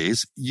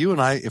 1940s, you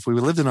and I, if we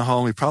lived in a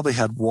home, we probably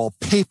had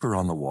wallpaper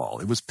on the wall.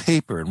 It was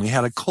paper, and we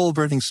had a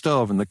coal-burning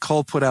stove, and the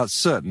coal put out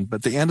soot. And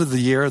at the end of the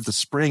year,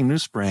 new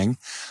spring,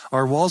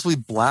 our walls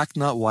would be black,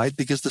 not white,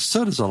 because the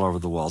soot is all over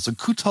the walls. And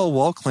Kutol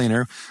wall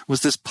cleaner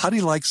was this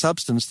putty-like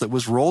substance that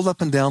was rolled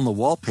up and down the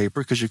wallpaper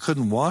because you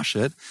couldn't wash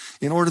it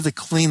in order to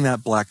clean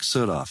that black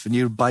soot off. And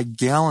you'd buy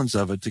gallons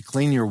of it to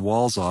clean your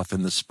walls off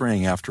in the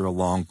spring after a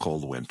long,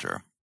 cold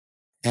winter.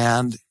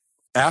 And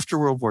after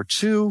World War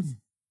II,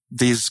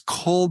 these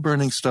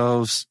coal-burning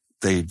stoves,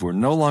 they were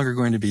no longer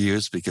going to be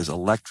used because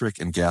electric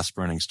and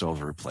gas-burning stoves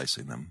are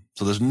replacing them.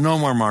 So there's no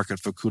more market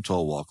for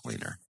Kutol wall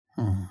cleaner.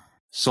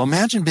 So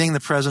imagine being the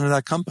president of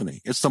that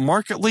company. It's the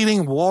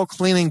market-leading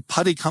wall-cleaning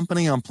putty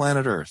company on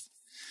planet Earth.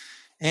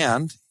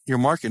 And your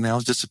market now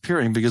is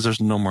disappearing because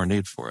there's no more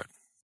need for it.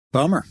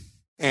 Bummer.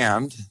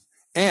 And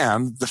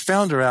the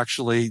founder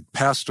actually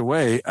passed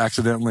away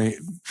accidentally,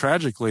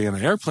 tragically, in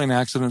an airplane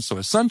accident. So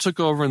his son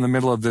took over in the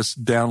middle of this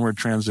downward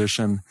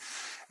transition.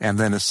 And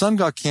then his son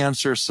got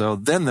cancer. So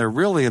then they're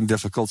really in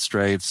difficult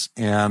straits.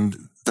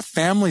 And the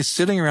family's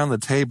sitting around the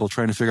table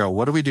trying to figure out,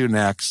 what do we do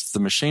next? The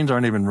machines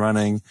aren't even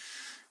running.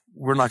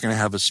 We're not going to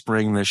have a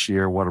spring this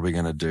year. What are we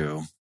going to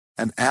do?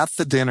 And at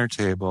the dinner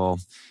table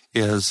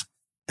is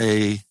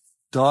a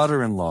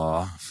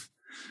daughter-in-law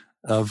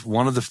of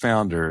one of the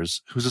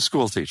founders who's a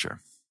school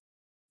teacher.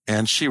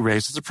 And she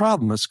raises a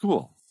problem at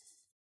school.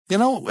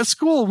 At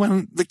school,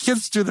 when the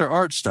kids do their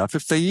art stuff,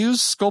 if they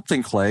use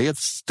sculpting clay, it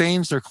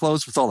stains their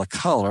clothes with all the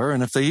color.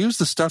 And if they use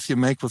the stuff you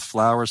make with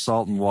flour,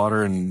 salt, and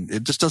water, and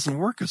it just doesn't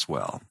work as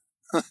well.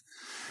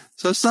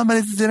 So somebody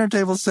at the dinner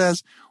table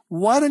says,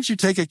 why don't you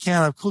take a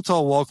can of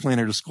Kutol wall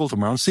cleaner to school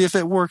tomorrow and see if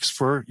it works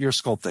for your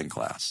sculpting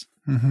class?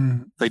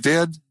 Mm-hmm. They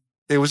did.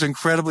 It was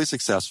incredibly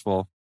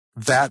successful.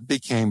 That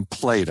became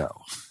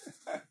Play-Doh.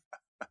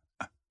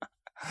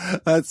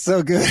 That's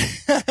so good.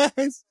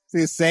 It's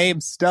the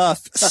same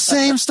stuff.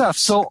 Same stuff.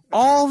 So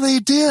all they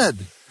did,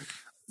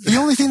 the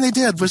only thing they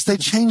did was they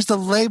changed the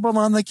label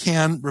on the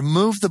can,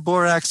 removed the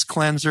borax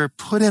cleanser,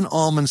 put in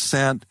almond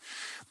scent.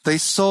 They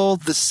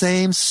sold the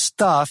same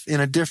stuff in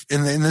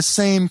the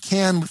same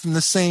can within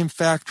the same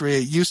factory.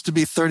 It used to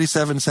be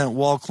 37-cent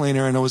wall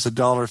cleaner, and it was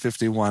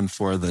 $1.51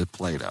 for the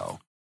Play-Doh.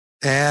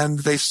 And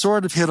they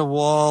sort of hit a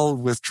wall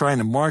with trying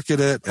to market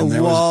it. And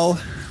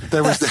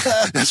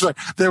that's right.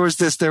 There was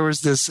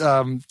this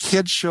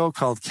kids show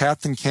called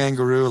Captain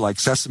Kangaroo, like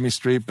Sesame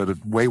Street,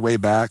 but way, way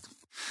back.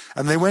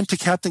 And they went to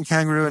Captain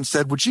Kangaroo and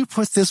said, would you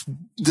put this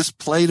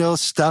Play-Doh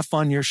stuff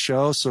on your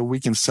show so we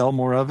can sell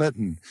more of it?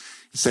 And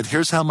he said,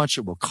 here's how much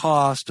it will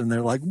cost. And they're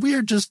like,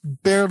 we're just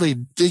barely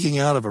digging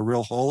out of a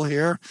real hole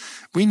here.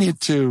 We need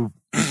to,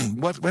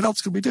 what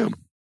else could we do?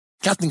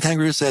 Captain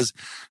Kangaroo says,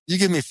 you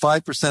give me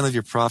 5% of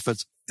your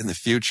profits in the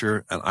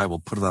future, and I will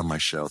put it on my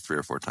show 3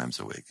 or 4 times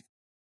a week.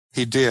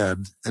 He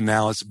did, and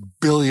now it's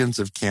billions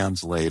of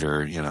cans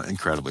later,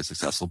 incredibly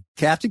successful.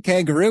 Captain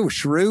Kangaroo,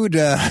 shrewd,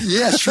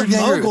 shrewd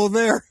mogul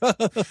there.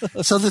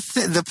 So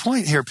the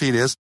point here, Pete,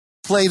 is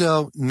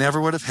Play-Doh never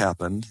would have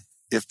happened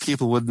if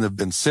people wouldn't have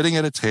been sitting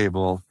at a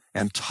table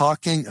and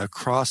talking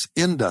across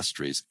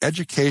industries,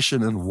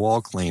 education and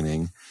wall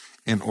cleaning,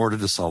 in order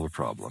to solve a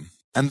problem.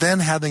 And then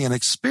having an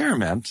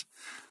experiment.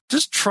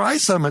 Just try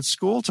some at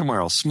school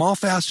tomorrow, small,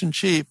 fast, and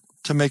cheap,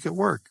 to make it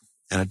work.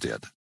 And it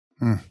did.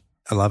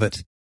 I love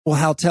it. Well,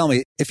 Hal, tell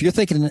me, if you're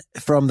thinking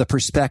from the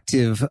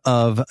perspective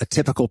of a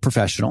typical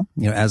professional,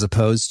 as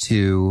opposed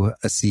to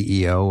a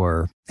CEO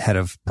or head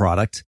of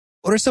product,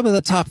 what are some of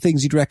the top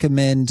things you'd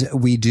recommend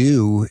we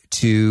do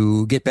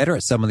to get better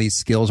at some of these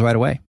skills right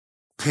away?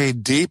 Pay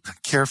deep,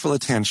 careful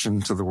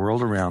attention to the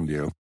world around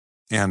you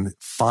and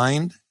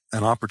find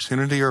an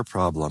opportunity or a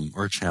problem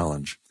or a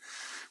challenge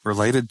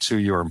related to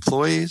your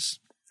employees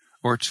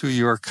or to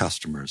your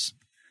customers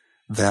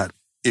that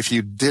if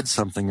you did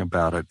something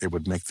about it, it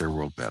would make their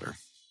world better.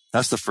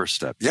 That's the first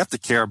step. You have to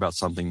care about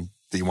something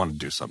that you want to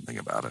do something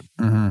about it.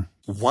 Mm-hmm.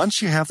 Once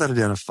you have that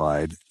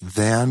identified,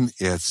 then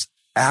it's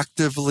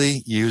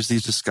actively use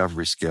these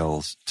discovery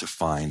skills to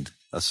find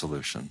a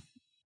solution.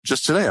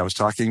 Just today, I was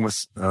talking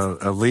with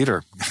a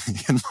leader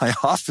in my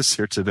office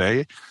here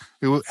today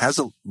who has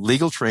a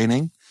legal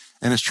training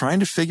and is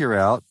trying to figure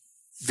out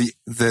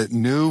the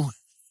new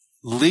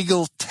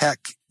legal tech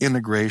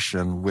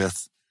integration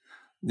with,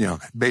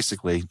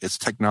 basically it's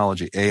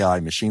technology, AI,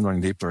 machine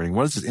learning, deep learning.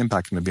 What is its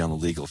impact going to be on the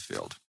legal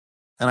field?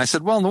 And I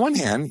said, well, on the one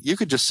hand, you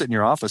could just sit in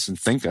your office and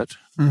think it,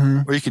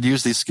 or you could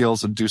use these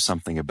skills and do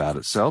something about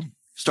it. So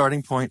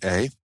starting point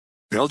A,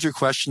 build your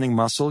questioning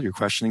muscle, your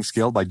questioning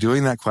skill by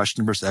doing that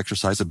question versus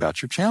exercise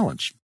about your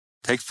challenge.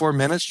 Take 4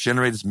 minutes,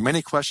 generate as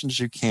many questions as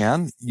you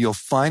can. You'll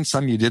find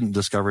some you didn't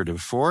discover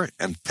before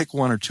and pick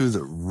 1 or 2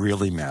 that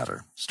really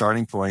matter.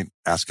 Starting point,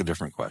 ask a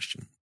different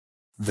question.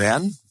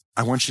 Then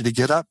I want you to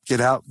get up,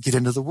 get out, get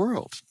into the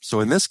world. So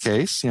in this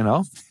case,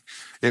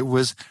 it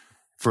was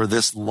for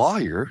this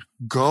lawyer,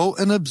 go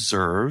and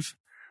observe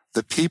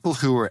the people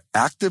who are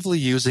actively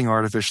using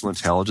artificial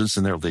intelligence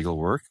in their legal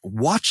work.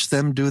 Watch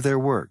them do their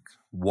work.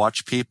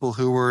 Watch people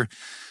who are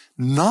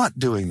not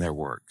doing their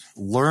work.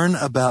 Learn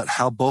about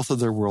how both of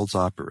their worlds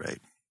operate.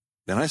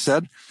 Then I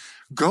said,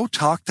 go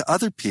talk to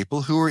other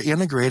people who are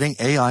integrating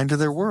AI into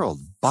their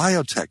world.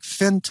 Biotech,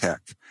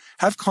 fintech.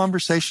 Have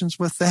conversations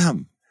with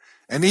them.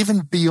 And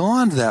even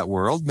beyond that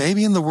world,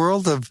 maybe in the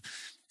world of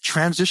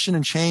transition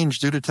and change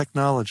due to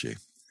technology.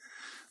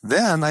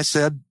 Then I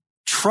said,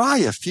 try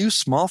a few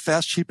small,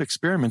 fast, cheap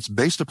experiments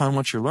based upon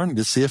what you're learning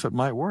to see if it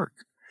might work.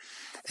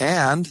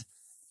 And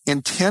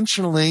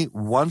intentionally,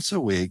 once a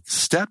week,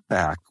 step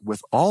back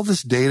with all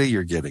this data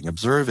you're getting,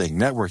 observing,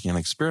 networking, and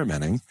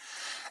experimenting,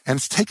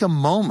 and take a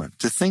moment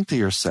to think to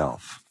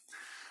yourself,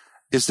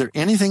 is there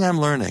anything I'm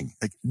learning,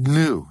 like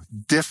new,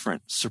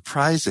 different,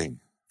 surprising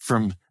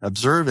from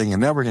observing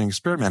and networking and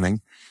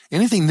experimenting,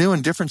 anything new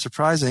and different,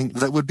 surprising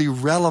that would be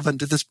relevant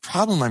to this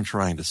problem I'm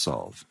trying to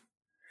solve?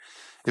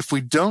 If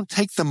we don't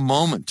take the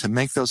moment to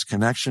make those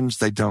connections,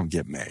 they don't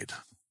get made.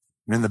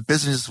 And in the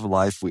business of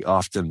life, we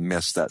often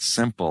miss that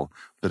simple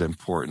but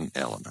important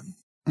element.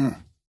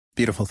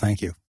 Beautiful.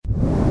 Thank you.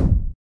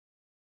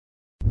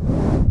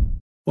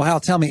 Well, Hal,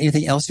 tell me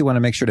anything else you want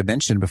to make sure to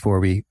mention before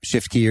we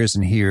shift gears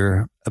and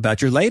hear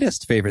about your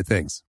latest favorite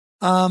things.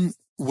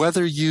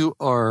 Whether you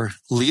are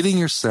leading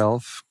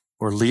yourself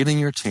or leading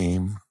your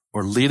team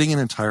or leading an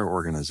entire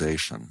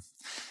organization,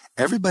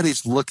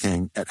 everybody's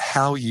looking at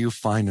how you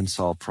find and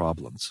solve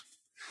problems.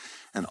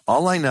 And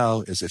all I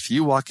know is if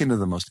you walk into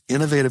the most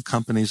innovative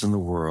companies in the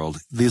world,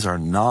 these are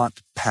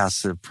not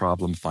passive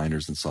problem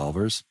finders and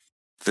solvers.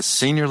 The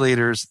senior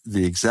leaders,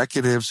 the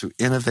executives who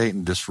innovate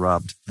and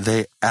disrupt,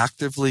 they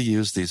actively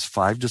use these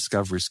 5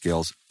 discovery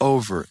skills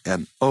over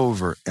and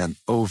over and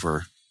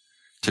over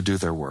to do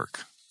their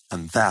work.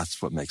 And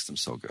that's what makes them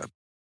so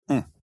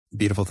good.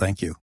 Beautiful.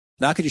 Thank you.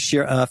 Now, could you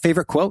share a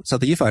favorite quote,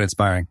 something you find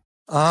inspiring?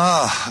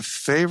 A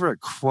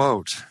favorite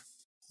quote.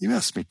 You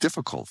ask me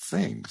difficult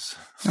things.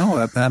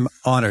 Oh, I'm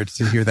honored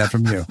to hear that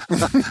from you.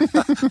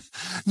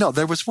 No,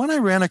 there was one I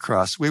ran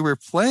across.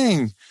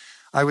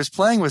 I was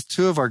playing with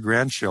 2 of our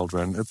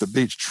grandchildren at the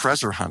beach,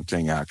 treasure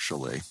hunting,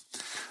 actually.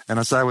 And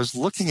as I was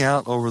looking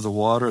out over the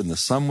water and the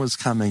sun was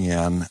coming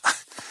in,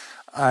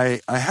 I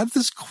had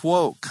this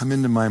quote come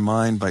into my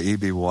mind by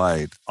E.B.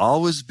 White,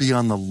 always be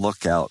on the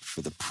lookout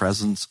for the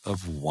presence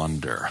of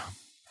wonder.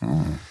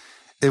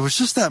 It was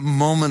just that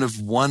moment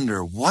of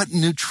wonder. What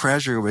new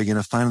treasure are we going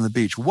to find on the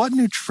beach? What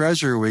new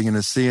treasure are we going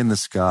to see in the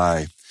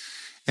sky?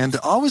 And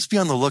to always be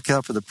on the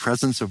lookout for the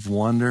presence of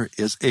wonder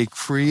is a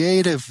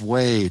creative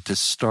way to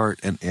start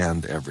and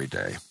end every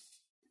day.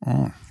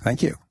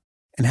 Thank you.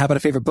 And how about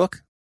a favorite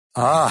book?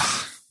 I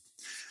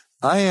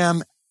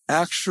am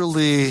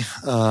actually,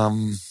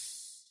 I'm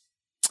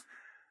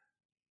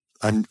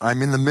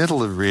in the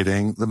middle of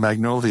reading The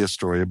Magnolia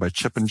Story by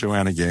Chip and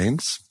Joanna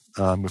Gaines,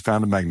 who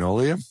founded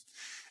Magnolia.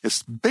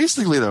 It's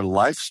basically their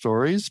life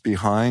stories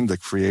behind the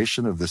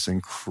creation of this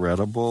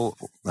incredible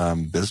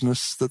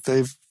business that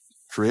they've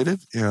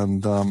created.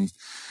 And,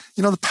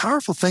 the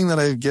powerful thing that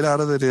I get out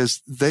of it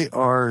is they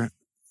are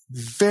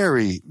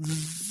very,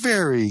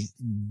 very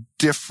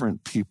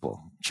different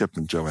people, Chip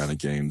and Joanna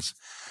Gaines,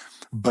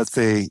 but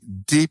they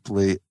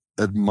deeply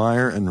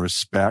admire and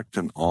respect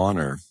and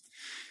honor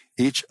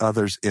each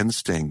other's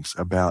instincts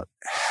about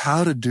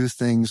how to do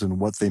things and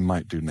what they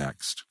might do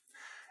next.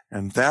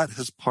 And that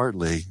has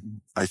partly,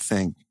 I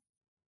think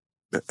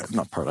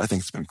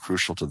it's been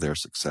crucial to their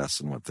success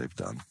and what they've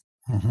done.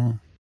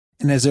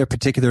 And is there a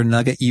particular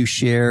nugget you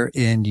share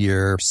in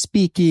your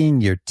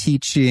speaking, your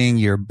teaching,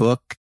 your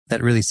book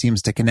that really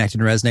seems to connect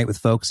and resonate with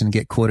folks and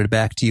get quoted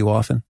back to you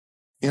often?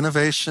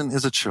 Innovation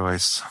is a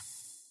choice.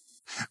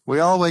 We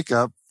all wake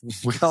up,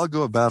 we all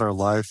go about our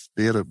life,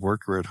 be it at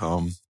work or at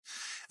home,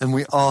 and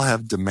we all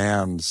have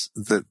demands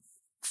that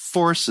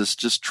force us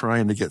just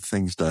trying to get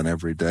things done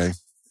every day.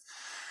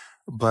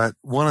 But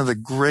one of the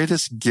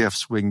greatest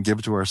gifts we can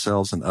give to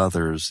ourselves and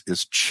others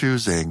is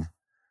choosing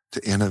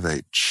to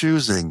innovate,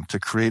 choosing to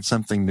create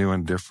something new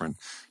and different,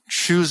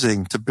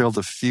 choosing to build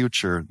a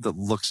future that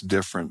looks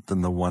different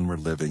than the one we're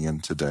living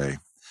in today.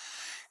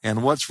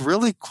 And what's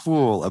really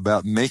cool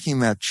about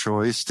making that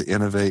choice to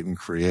innovate and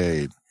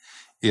create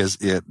is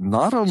it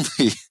not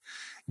only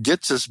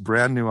gets us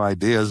brand new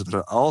ideas, but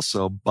it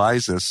also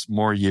buys us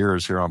more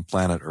years here on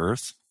planet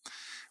Earth.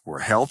 We're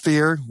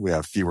healthier. We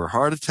have fewer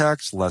heart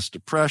attacks, less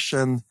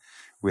depression.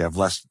 We have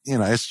less,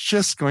 it's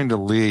just going to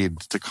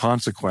lead to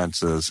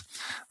consequences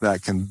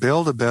that can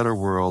build a better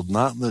world,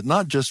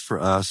 not just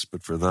for us,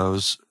 but for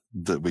those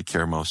that we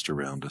care most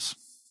around us.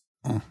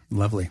 Oh,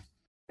 lovely.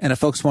 And if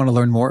folks want to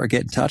learn more or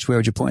get in touch, where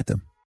would you point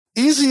them?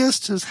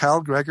 Easiest is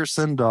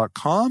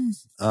halgregersen.com.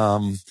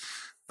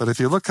 But if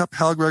you look up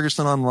Hal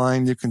Gregersen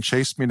online, you can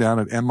chase me down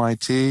at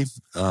MIT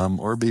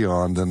or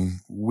beyond, and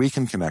we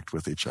can connect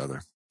with each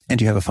other. And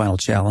do you have a final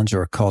challenge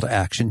or a call to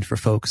action for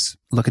folks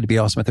looking to be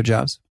awesome at their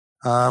jobs?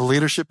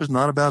 Leadership is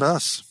not about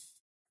us.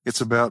 It's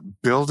about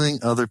building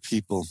other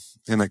people.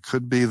 And it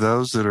could be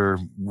those that are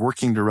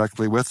working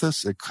directly with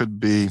us. It could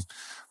be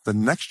the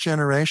next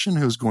generation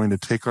who's going to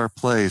take our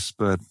place.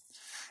 But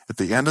at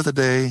the end of the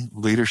day,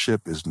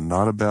 leadership is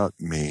not about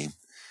me.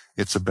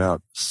 It's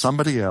about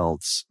somebody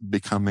else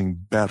becoming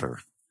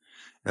better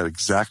at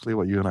exactly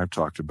what you and I have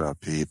talked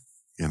about, Pete.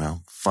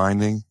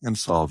 Finding and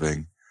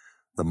solving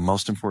the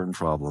most important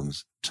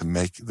problems to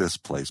make this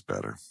place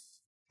better.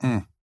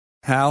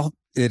 Hal,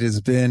 it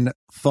has been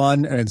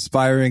fun and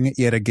inspiring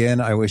yet again.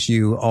 I wish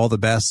you all the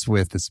best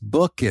with this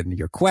book and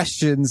your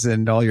questions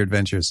and all your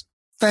adventures.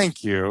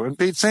 Thank you. And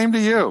Pete, same to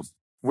you.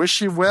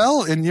 Wish you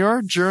well in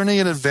your journey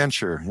and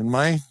adventure. In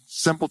my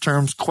simple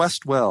terms,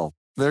 quest well.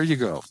 There you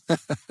go.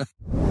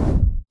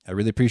 I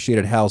really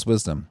appreciated Hal's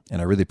wisdom,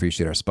 and I really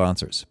appreciate our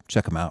sponsors.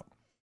 Check them out.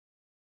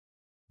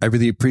 I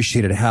really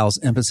appreciated Hal's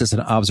emphasis on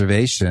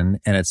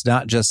observation, and it's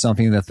not just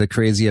something that the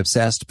crazy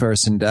obsessed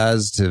person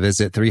does to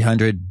visit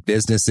 300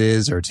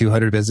 businesses or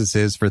 200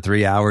 businesses for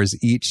 3 hours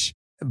each,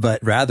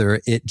 but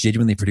rather it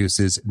genuinely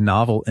produces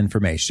novel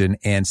information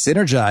and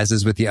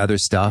synergizes with the other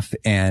stuff,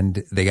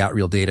 and they got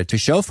real data to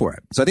show for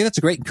it. So I think that's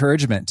a great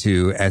encouragement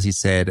to, as he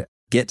said,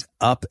 get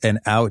up and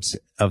out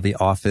of the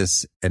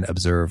office and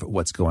observe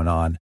what's going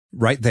on.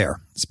 Right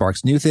there.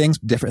 Sparks new things,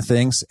 different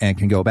things, and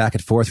can go back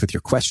and forth with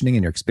your questioning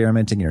and your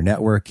experimenting and your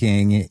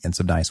networking in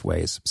some nice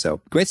ways.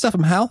 So great stuff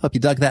from Hal. Hope you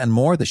dug that and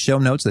more. The show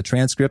notes, the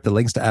transcript, the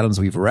links to items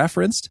we've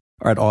referenced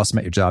are at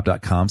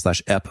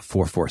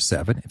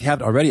awesomeatyourjob.com/ep447. If you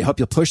haven't already, I hope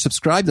you'll push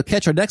subscribe. You'll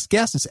catch our next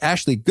guest. It's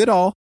Ashley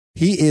Goodall.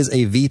 He is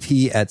a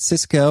VP at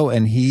Cisco,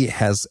 and he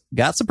has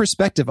got some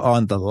perspective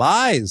on the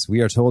lies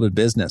we are told in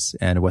business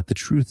and what the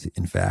truth,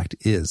 in fact,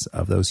 is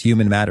of those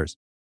human matters.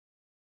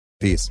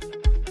 Peace.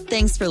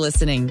 Thanks for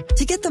listening.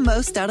 To get the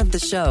most out of the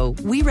show,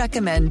 we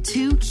recommend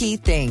 2 key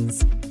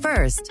things.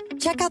 First,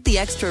 check out the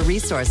extra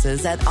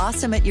resources at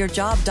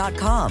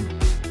awesomeatyourjob.com.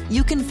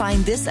 You can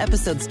find this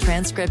episode's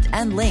transcript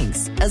and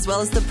links, as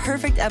well as the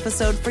perfect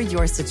episode for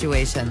your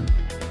situation.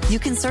 You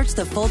can search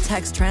the full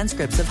text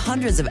transcripts of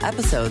hundreds of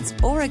episodes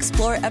or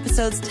explore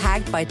episodes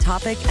tagged by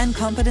topic and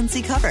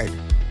competency covered.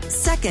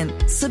 Second,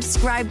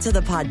 subscribe to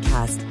the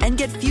podcast and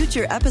get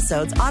future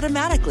episodes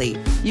automatically.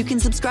 You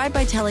can subscribe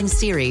by telling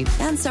Siri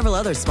and several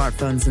other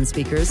smartphones and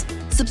speakers,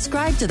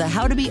 subscribe to the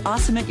How to Be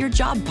Awesome at Your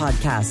Job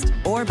podcast,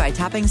 or by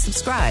tapping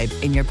subscribe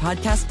in your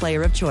podcast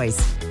player of choice.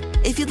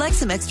 If you'd like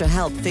some extra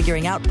help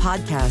figuring out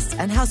podcasts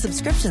and how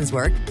subscriptions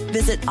work,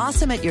 visit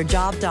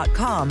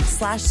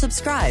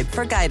awesomeatyourjob.com/subscribe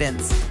for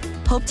guidance.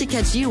 Hope to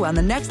catch you on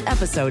the next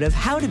episode of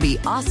How to Be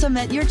Awesome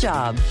at Your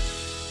Job.